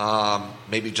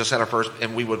 maybe just had our first,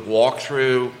 and we would walk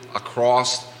through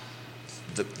across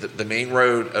the main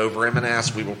road over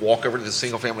M&S. We would walk over to the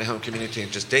single family home community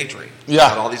and just daydream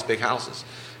about all these big houses.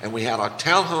 And we had a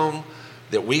townhome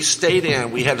that we stayed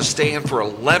in. We had to stay in for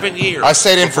 11 years. I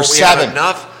stayed in for 7. We had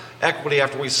enough equity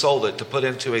after we sold it to put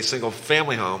into a single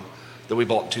family home that we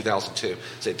bought in 2002.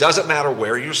 So it doesn't matter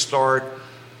where you start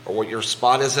or what your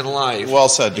spot is in life. Well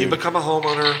said, dude. You become a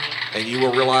homeowner and you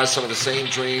will realize some of the same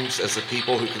dreams as the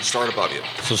people who can start above you.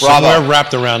 So somewhere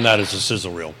wrapped around that is a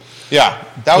sizzle reel. Yeah,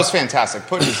 that was fantastic.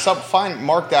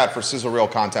 Mark that for sizzle reel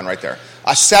content right there.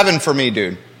 A 7 for me,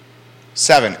 dude.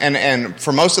 7. And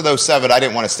for most of those 7, I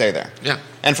didn't want to stay there. Yeah.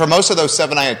 And for most of those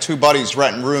 7, I had 2 buddies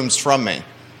renting rooms from me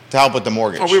to help with the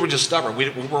mortgage. Well, we were just stubborn. We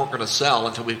weren't going to sell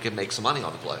until we could make some money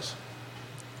on the place.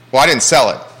 Well, I didn't sell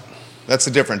it. That's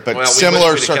the different, but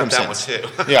similar circumstance. That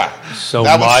one too. Yeah. So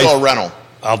that was still a rental.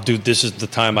 This is the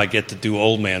time I get to do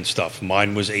old man stuff.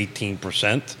 Mine was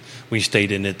 18%. We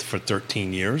stayed in it for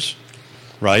 13 years,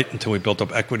 right, until we built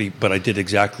up equity. But I did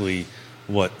exactly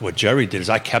what Jerry did, is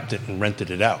I kept it and rented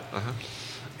it out. Uh-huh.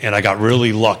 And I got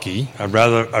really lucky. I'd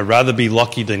rather be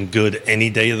lucky than good any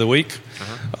day of the week.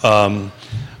 Uh-huh.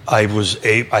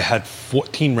 I had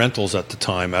 14 rentals at the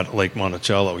time at Lake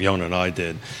Monticello. Yonna and I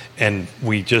did, and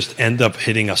we just end up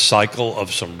hitting a cycle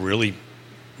of some really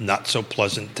not so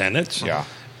pleasant tenants. Yeah,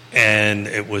 and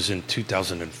it was in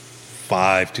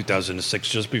 2005, 2006,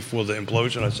 just before the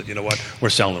implosion. I said, you know what, we're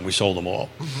selling them. We sold them all.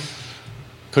 Mm-hmm.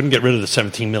 Couldn't get rid of the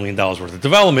 $17 million worth of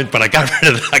development, but I got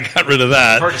rid of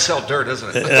that. It's hard to sell dirt, isn't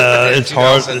it? It's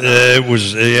hard.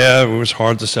 It was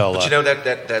hard to sell. But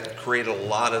that created a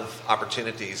lot of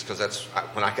opportunities, because that's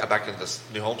when I got back into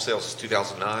new home sales in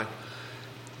 2009.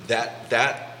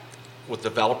 That with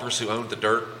developers who owned the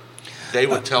dirt, they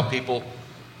would tell people,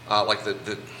 like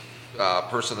the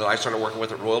person that I started working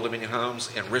with at Royal Dominion Homes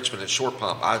in Richmond at Short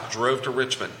Pump. I drove to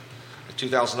Richmond in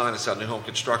 2009 to sell new home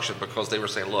construction because they were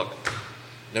saying, look,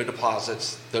 no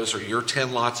deposits. Those are your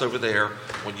 10 lots over there.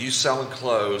 When you sell and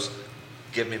close,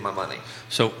 give me my money.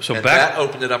 That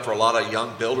opened it up for a lot of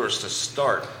young builders to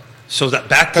start.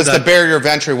 Because the barrier of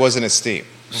entry wasn't as steep.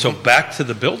 So back to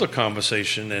the builder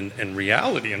conversation and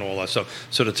reality and all that stuff.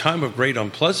 So the time of great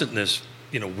unpleasantness,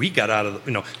 we got out of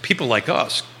people like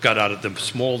us got out of the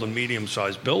small to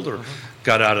medium-sized builder,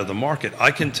 got out of the market.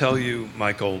 I can tell you,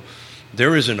 Michael,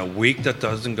 there isn't a week that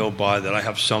doesn't go by that I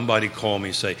have somebody call me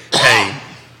and say, hey,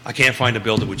 I can't find a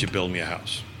builder. Would you build me a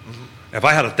house? Mm-hmm. If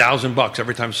I had $1,000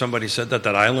 every time somebody said that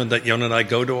island that Yonna and I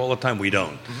go to all the time, we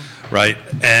don't, right?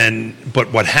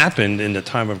 But what happened in the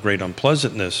time of great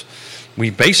unpleasantness, we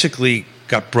basically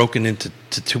got broken into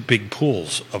 2 big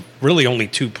pools of really only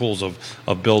 2 pools of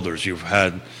builders. You've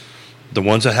had the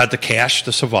ones that had the cash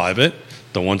to survive it,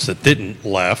 The ones that didn't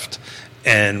left.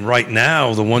 And right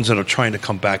now, the ones that are trying to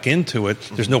come back into it,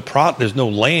 there's no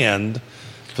land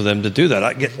for them to do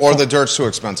that. Or the dirt's too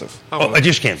expensive. I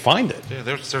just can't find it. Yeah,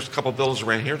 there's a couple of builders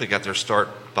around here that got their start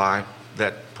by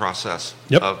that process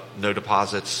Yep. of no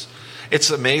deposits. It's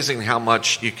amazing how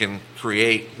much you can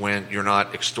create when you're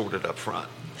not extorted up front.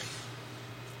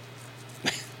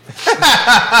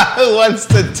 Who wants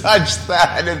to touch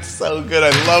that? It's so good.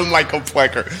 I love Michael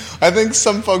Plecker. I think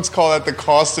some folks call that the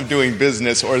cost of doing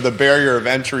business or the barrier of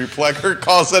entry. Plecker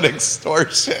calls it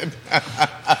extortion.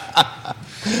 I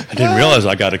didn't realize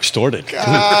I got extorted.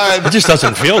 God. It just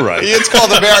doesn't feel right. It's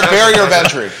called the barrier of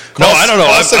entry. No, I don't know.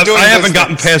 I haven't business.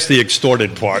 gotten past the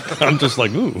extorted part. I'm just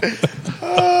like, ooh.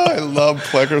 I love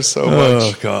Plecker so much.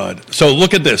 Oh, God. So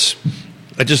look at this.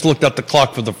 I just looked at the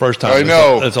clock for the first time. I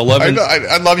know. It's 11.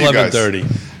 I love you guys.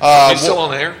 11:30. Are you still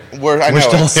on air?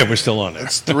 We're still on there.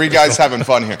 It's three guys having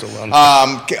fun here.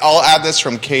 I'll add this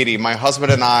from Katie. My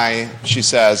husband and I, she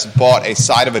says, bought a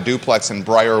side of a duplex in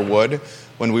Briarwood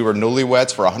when we were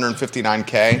newlyweds for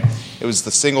 $159K. It was the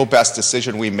single best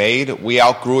decision we made. We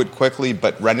outgrew it quickly,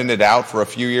 but rented it out for a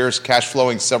few years, cash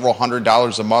flowing several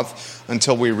 $100s a month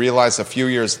until we realized a few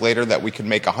years later that we could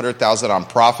make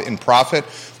 $100,000 in profit,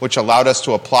 which allowed us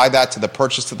to apply that to the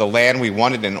purchase of the land we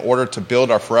wanted in order to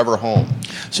build our forever home.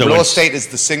 So real estate is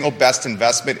the single best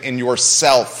investment in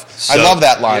yourself. I love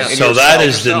that line. Yeah. So that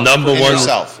is the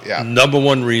number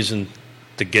one reason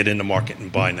to get in the market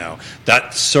and buy now.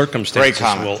 That circumstances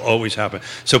will always happen.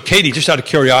 So, Katie, just out of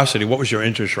curiosity, what was your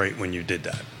interest rate when you did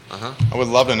that? I would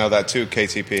love to know that too,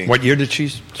 KTP. What year did she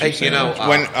Hey, say? you know,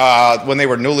 when they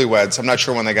were newlyweds, I'm not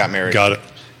sure when they got married. Got it.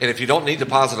 and if you don't need the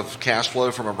positive cash flow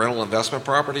from a rental investment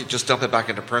property, just dump it back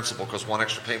into principal, because one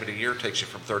extra payment a year takes you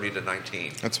from 30 to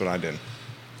 19. That's what I did.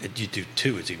 If you do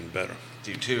two, it's even better.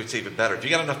 Do two, it's even better. If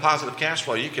you got enough positive cash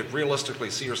flow, you could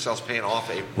realistically see yourselves paying off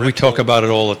a We talk about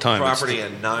it all the time. property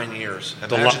in 9 years.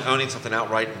 Imagine owning something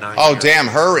outright in 9 years. Oh, damn.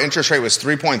 Her interest rate was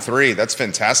 3.3. That's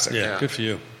fantastic. Yeah, good for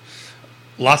you.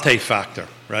 Latte factor,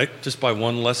 right? Just buy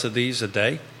one less of these a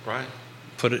day. Right.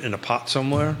 Put it in a pot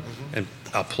somewhere and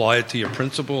apply it to your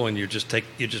principal, and you're just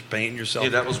paying yourself.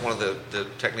 Yeah, that was one of the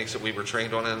techniques that we were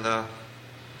trained on in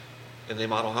the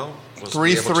model home. Was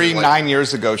 9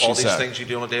 years ago, she all said. All these things you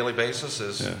do on a daily basis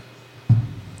is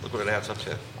look what it adds up to.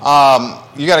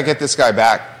 You got to get this guy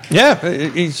back. Yeah,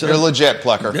 he's you're legit,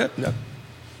 Plecker. Yeah.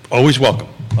 Always welcome.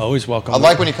 Always welcome. I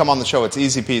like when you come on the show. It's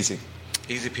easy peasy.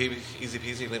 Easy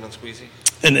peasy, lemon squeezy.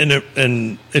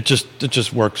 And it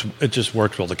just works. It just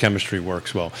works well. The chemistry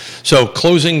works well. So,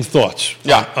 closing thoughts.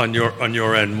 On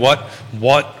your end. What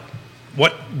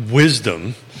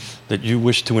wisdom that you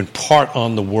wish to impart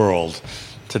on the world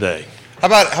today? How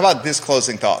about this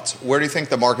closing thoughts? Where do you think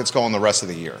the market's going the rest of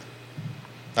the year?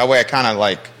 That way, I kind of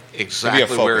like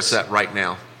exactly where it's at right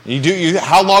now.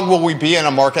 How long will we be in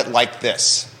a market like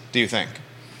this? Do you think?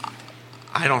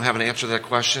 I don't have an answer to that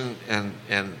question,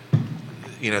 and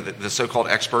you know the so-called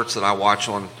experts that I watch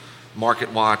on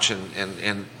Market Watch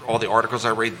and all the articles I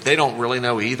read, they don't really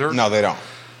know either. No, they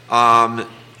don't.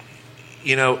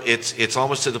 You know, it's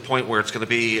almost to the point where it's going to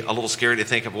be a little scary to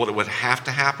think of what it would have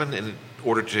to happen in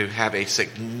order to have a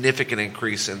significant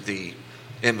increase in the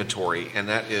inventory, and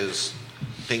that is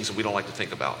things that we don't like to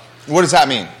think about. What does that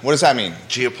mean?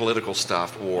 Geopolitical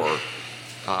stuff, or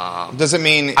does it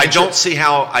mean I don't see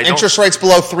how interest rates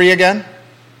below 3 again?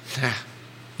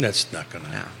 That's not going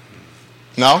to happen.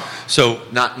 No? So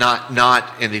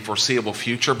not in the foreseeable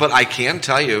future, but I can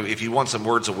tell you, if you want some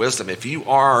words of wisdom, if you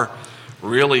are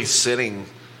really sitting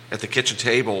at the kitchen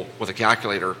table with a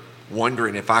calculator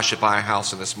wondering if I should buy a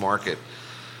house in this market,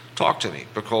 talk to me,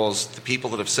 because the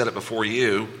people that have said it before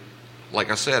you,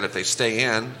 like I said, if they stay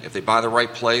in, if they buy the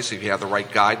right place, if you have the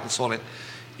right guidance on it,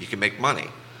 you can make money.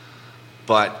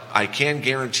 But I can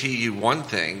guarantee you one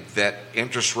thing, that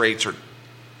interest rates are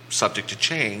subject to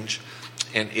change.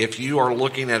 And if you are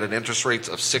looking at an interest rate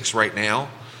of 6 right now,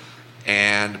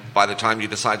 and by the time you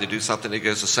decide to do something, it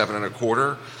goes to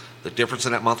 7.25%, the difference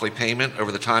in that monthly payment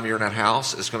over the time you're in that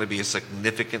house is going to be a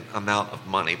significant amount of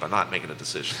money by not making a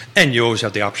decision. And you always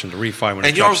have the option to refi when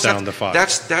it drops down to 5.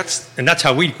 That's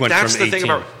how we went from 18. That's the thing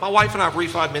about my wife and I have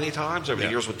refied many times over the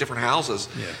years with different houses.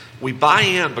 Yeah. We buy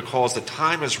in because the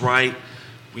time is right.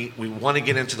 We want to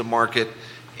get into the market,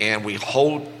 and we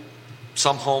hold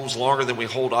some homes longer than we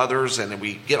hold others, and then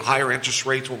we get higher interest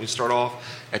rates when we start off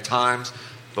at times.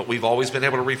 But we've always been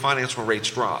able to refinance when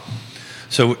rates drop.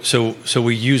 So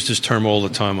we use this term all the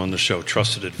time on the show,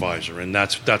 trusted advisor, and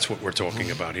that's what we're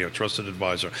talking about here, trusted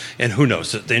advisor. And who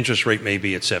knows, the interest rate may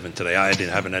be at 7 today. I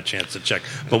haven't had a chance to check,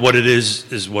 but what it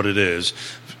is what it is.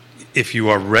 if you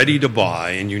are ready to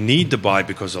buy and you need to buy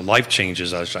because of life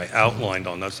changes, as I outlined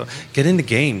on that stuff, get in the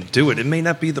game, do it. It may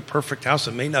not be the perfect house.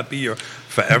 It may not be your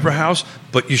forever house,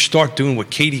 but you start doing what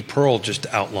Katie Pearl just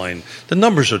outlined. The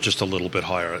numbers are just a little bit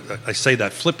higher. I say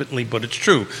that flippantly, but it's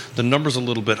true. The numbers a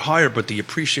little bit higher, but the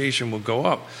appreciation will go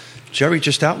up. Jerry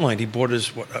just outlined, he bought his,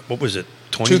 what was it,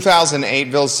 2008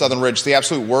 Villas Southern Ridge, the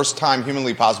absolute worst time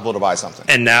humanly possible to buy something.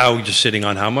 And now you're just sitting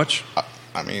on how much?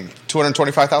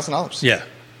 $225,000. Yeah.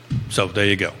 So there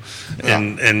you go, Yeah.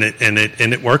 and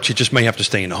it works. You just may have to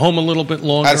stay in the home a little bit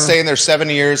longer. I'd stay in there 7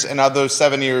 years, and of those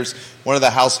 7 years, one of the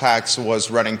house hacks was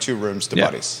renting 2 rooms to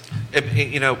buddies.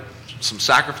 Some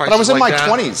sacrifices. But I was in like my that,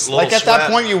 20s. little At that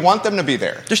sweat. point, you want them to be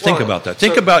there. Just think about that.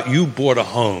 Think about you bought a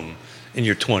home in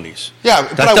your 20s. Yeah,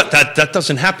 that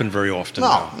doesn't happen very often.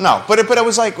 No. But it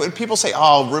was like when people say,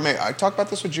 "Oh, roommate." I talk about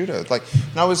this with Judah. Like,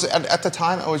 and I was at the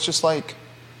time, I was just like,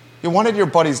 you wanted your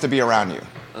buddies to be around you.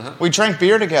 Uh-huh. We drank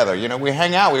beer together. We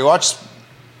hang out. We watched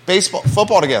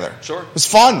football together. Sure, it was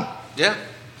fun. Yeah,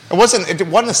 it wasn't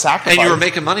a sacrifice. And you were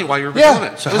making money while you were doing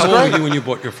it. So how old were you when you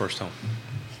bought your first home?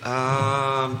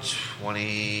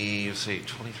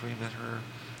 23 met her.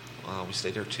 We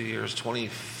stayed there 2 years,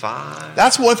 25.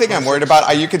 That's one thing I'm worried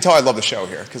about. You can tell I love the show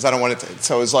here because I don't want it to.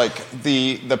 So it's like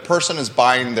the person is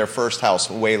buying their first house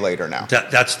way later now.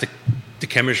 That's the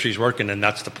chemistry's working, and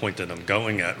that's the point that I'm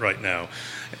going at right now.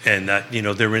 And that,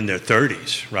 they're in their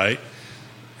 30s, right?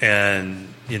 And,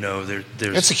 there's...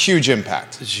 It's a huge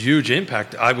impact. It's a huge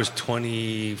impact. I was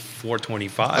 24,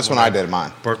 25. That's when I did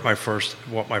mine. Bought my first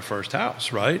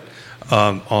house, right?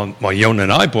 Yonna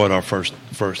and I bought our first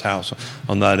house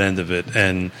on that end of it.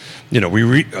 And, it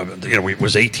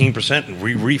was 18%, and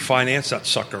we refinanced that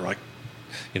sucker like,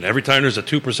 every time there's a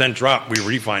 2% drop, we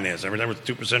refinance. Every time there's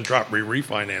a 2% drop, we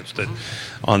refinanced it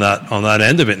on that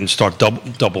end of it and start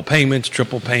double payments,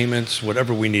 triple payments,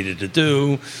 whatever we needed to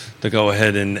do to go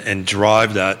ahead and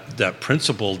drive that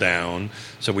principal down.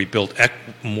 So we built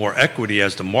more equity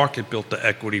as the market built the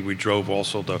equity. We drove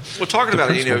also the. We're talking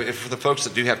about it, for the folks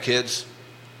that do have kids,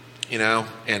 and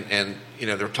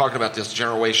they're talking about this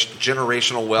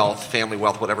generational wealth, family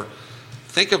wealth, whatever.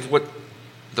 Think of what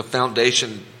the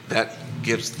foundation that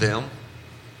gives them.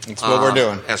 That's what we're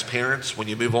doing as parents when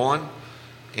you move on,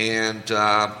 and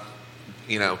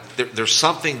there's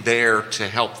something there to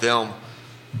help them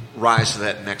rise to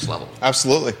that next level.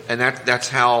 Absolutely. And that's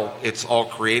how it's all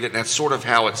created. And that's sort of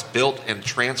how it's built and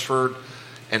transferred,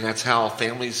 and that's how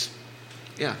families.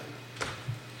 Yeah.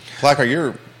 Plecker,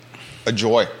 you're a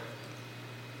joy.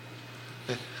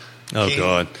 Oh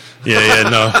God. Yeah,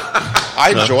 no.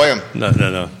 I enjoy them. No.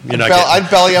 I'd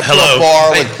belly up to a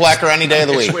bar with Plecker any day of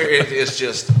the week. I swear it's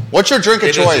just. What's your drink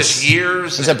of choice? It's just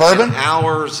years. Is it bourbon? And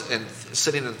hours and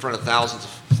sitting in front of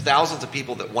thousands of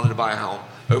people that wanted to buy a home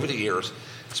over the years,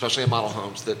 especially in model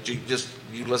homes. That you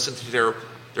listen to their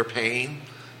pain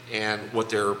and what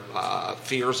their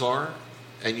fears are,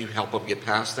 and you help them get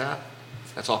past that.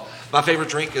 That's all. My favorite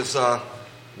drink is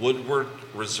Woodward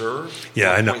Reserve.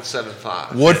 Yeah, I know.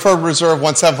 1.75. Woodford Reserve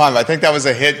 175. I think that was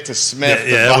a hit to Smith.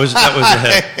 Yeah, that was a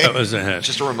hit. That was a hit.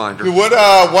 Just a reminder. What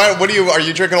are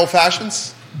you drinking old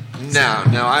fashions? No.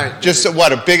 I just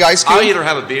a big ice cube. I'll either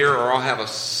have a beer or I'll have a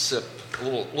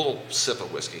little sip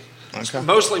of whiskey. Okay.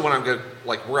 Mostly when I'm good,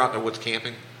 like we're out in the woods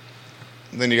camping.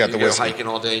 Then you got the go whiskey. Hiking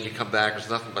all day, and you come back. There's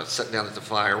nothing but sitting down at the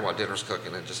fire while dinner's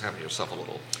cooking and just having yourself a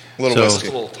little whiskey, just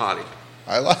a little toddy.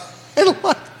 I like.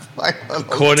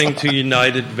 According to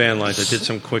United Van Lines, I did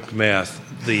some quick math.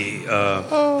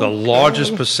 The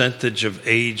largest percentage of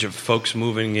age of folks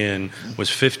moving in was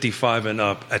 55 and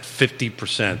up at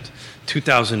 50%.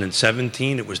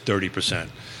 2017, it was 30%.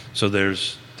 So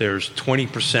there's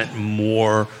 20%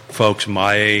 more folks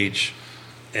my age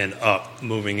and up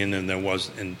moving in than there was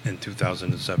in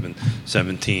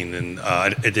 2017, and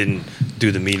it didn't do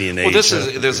the median age. Well,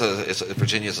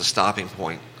 Virginia is a stopping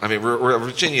point. I mean,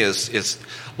 Virginia is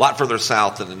a lot further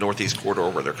south than the Northeast corridor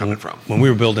where they're coming from. When we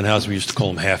were building houses, we used to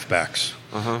call them halfbacks.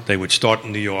 Uh-huh. They would start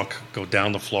in New York, go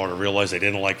down to Florida, realize they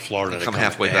didn't like Florida, and come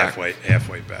halfway back.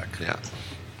 Yeah.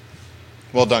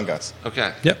 Well done, guys.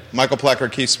 Okay. Yep. Michael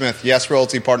Plecker, Keith Smith, Yes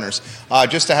Realty Partners.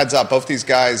 Just a heads up, both these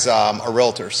guys are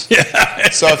realtors. Yeah.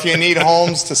 So if you need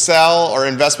homes to sell or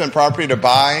investment property to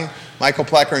buy, Michael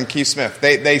Plecker and Keith Smith,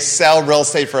 they sell real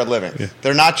estate for a living. Yeah.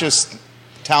 They're not just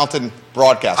talented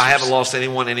broadcasters. I haven't lost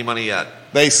anyone any money yet.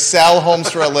 They sell homes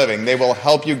for a living. They will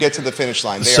help you get to the finish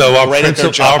line. They so are great at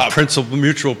their job. Our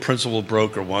mutual principal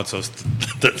broker wants us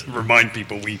to remind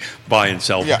people we buy and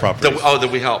sell properties.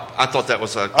 That we help. I thought that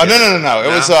was a... No. It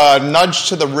was a nudge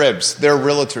to the ribs. They're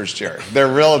realtors, Jerry.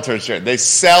 They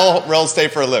sell real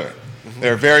estate for a living. Mm-hmm.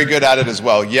 They're very good at it as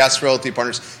well. Yes, Realty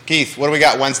Partners. Keith, what do we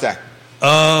got Wednesday?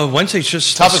 Wednesday's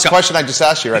just toughest question I just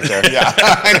asked you right there. Yeah,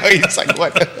 I know. He's like,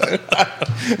 what?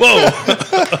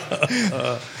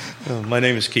 Whoa. My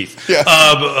name is Keith.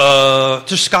 Yeah.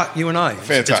 Just Scott, you and I.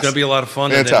 Fantastic. It's going to be a lot of fun.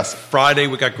 Fantastic. And then Friday,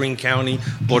 we got Greene County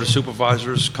Board of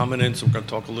Supervisors coming in, so we're going to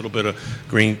talk a little bit of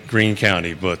Greene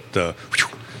County. But that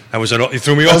was you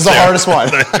threw me off. That was the there. hardest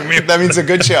one. That means a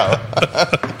good show.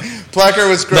 Plecker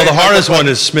was great. No, the hardest one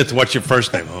is Smith. What's your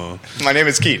first name? My name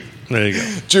is Keith. There you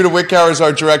go. Judah Wickower is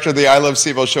our director of the I Love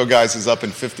CVille show, guys, is up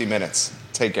in 50 minutes.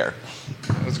 Take care.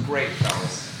 That was great,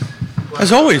 fellas.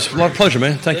 As always, a lot of pleasure,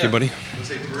 man. Thank you, buddy. Let's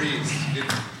say breeze. You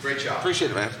did a great job.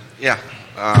 Appreciate it, man. Yeah.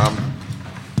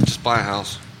 Just buy a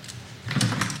house.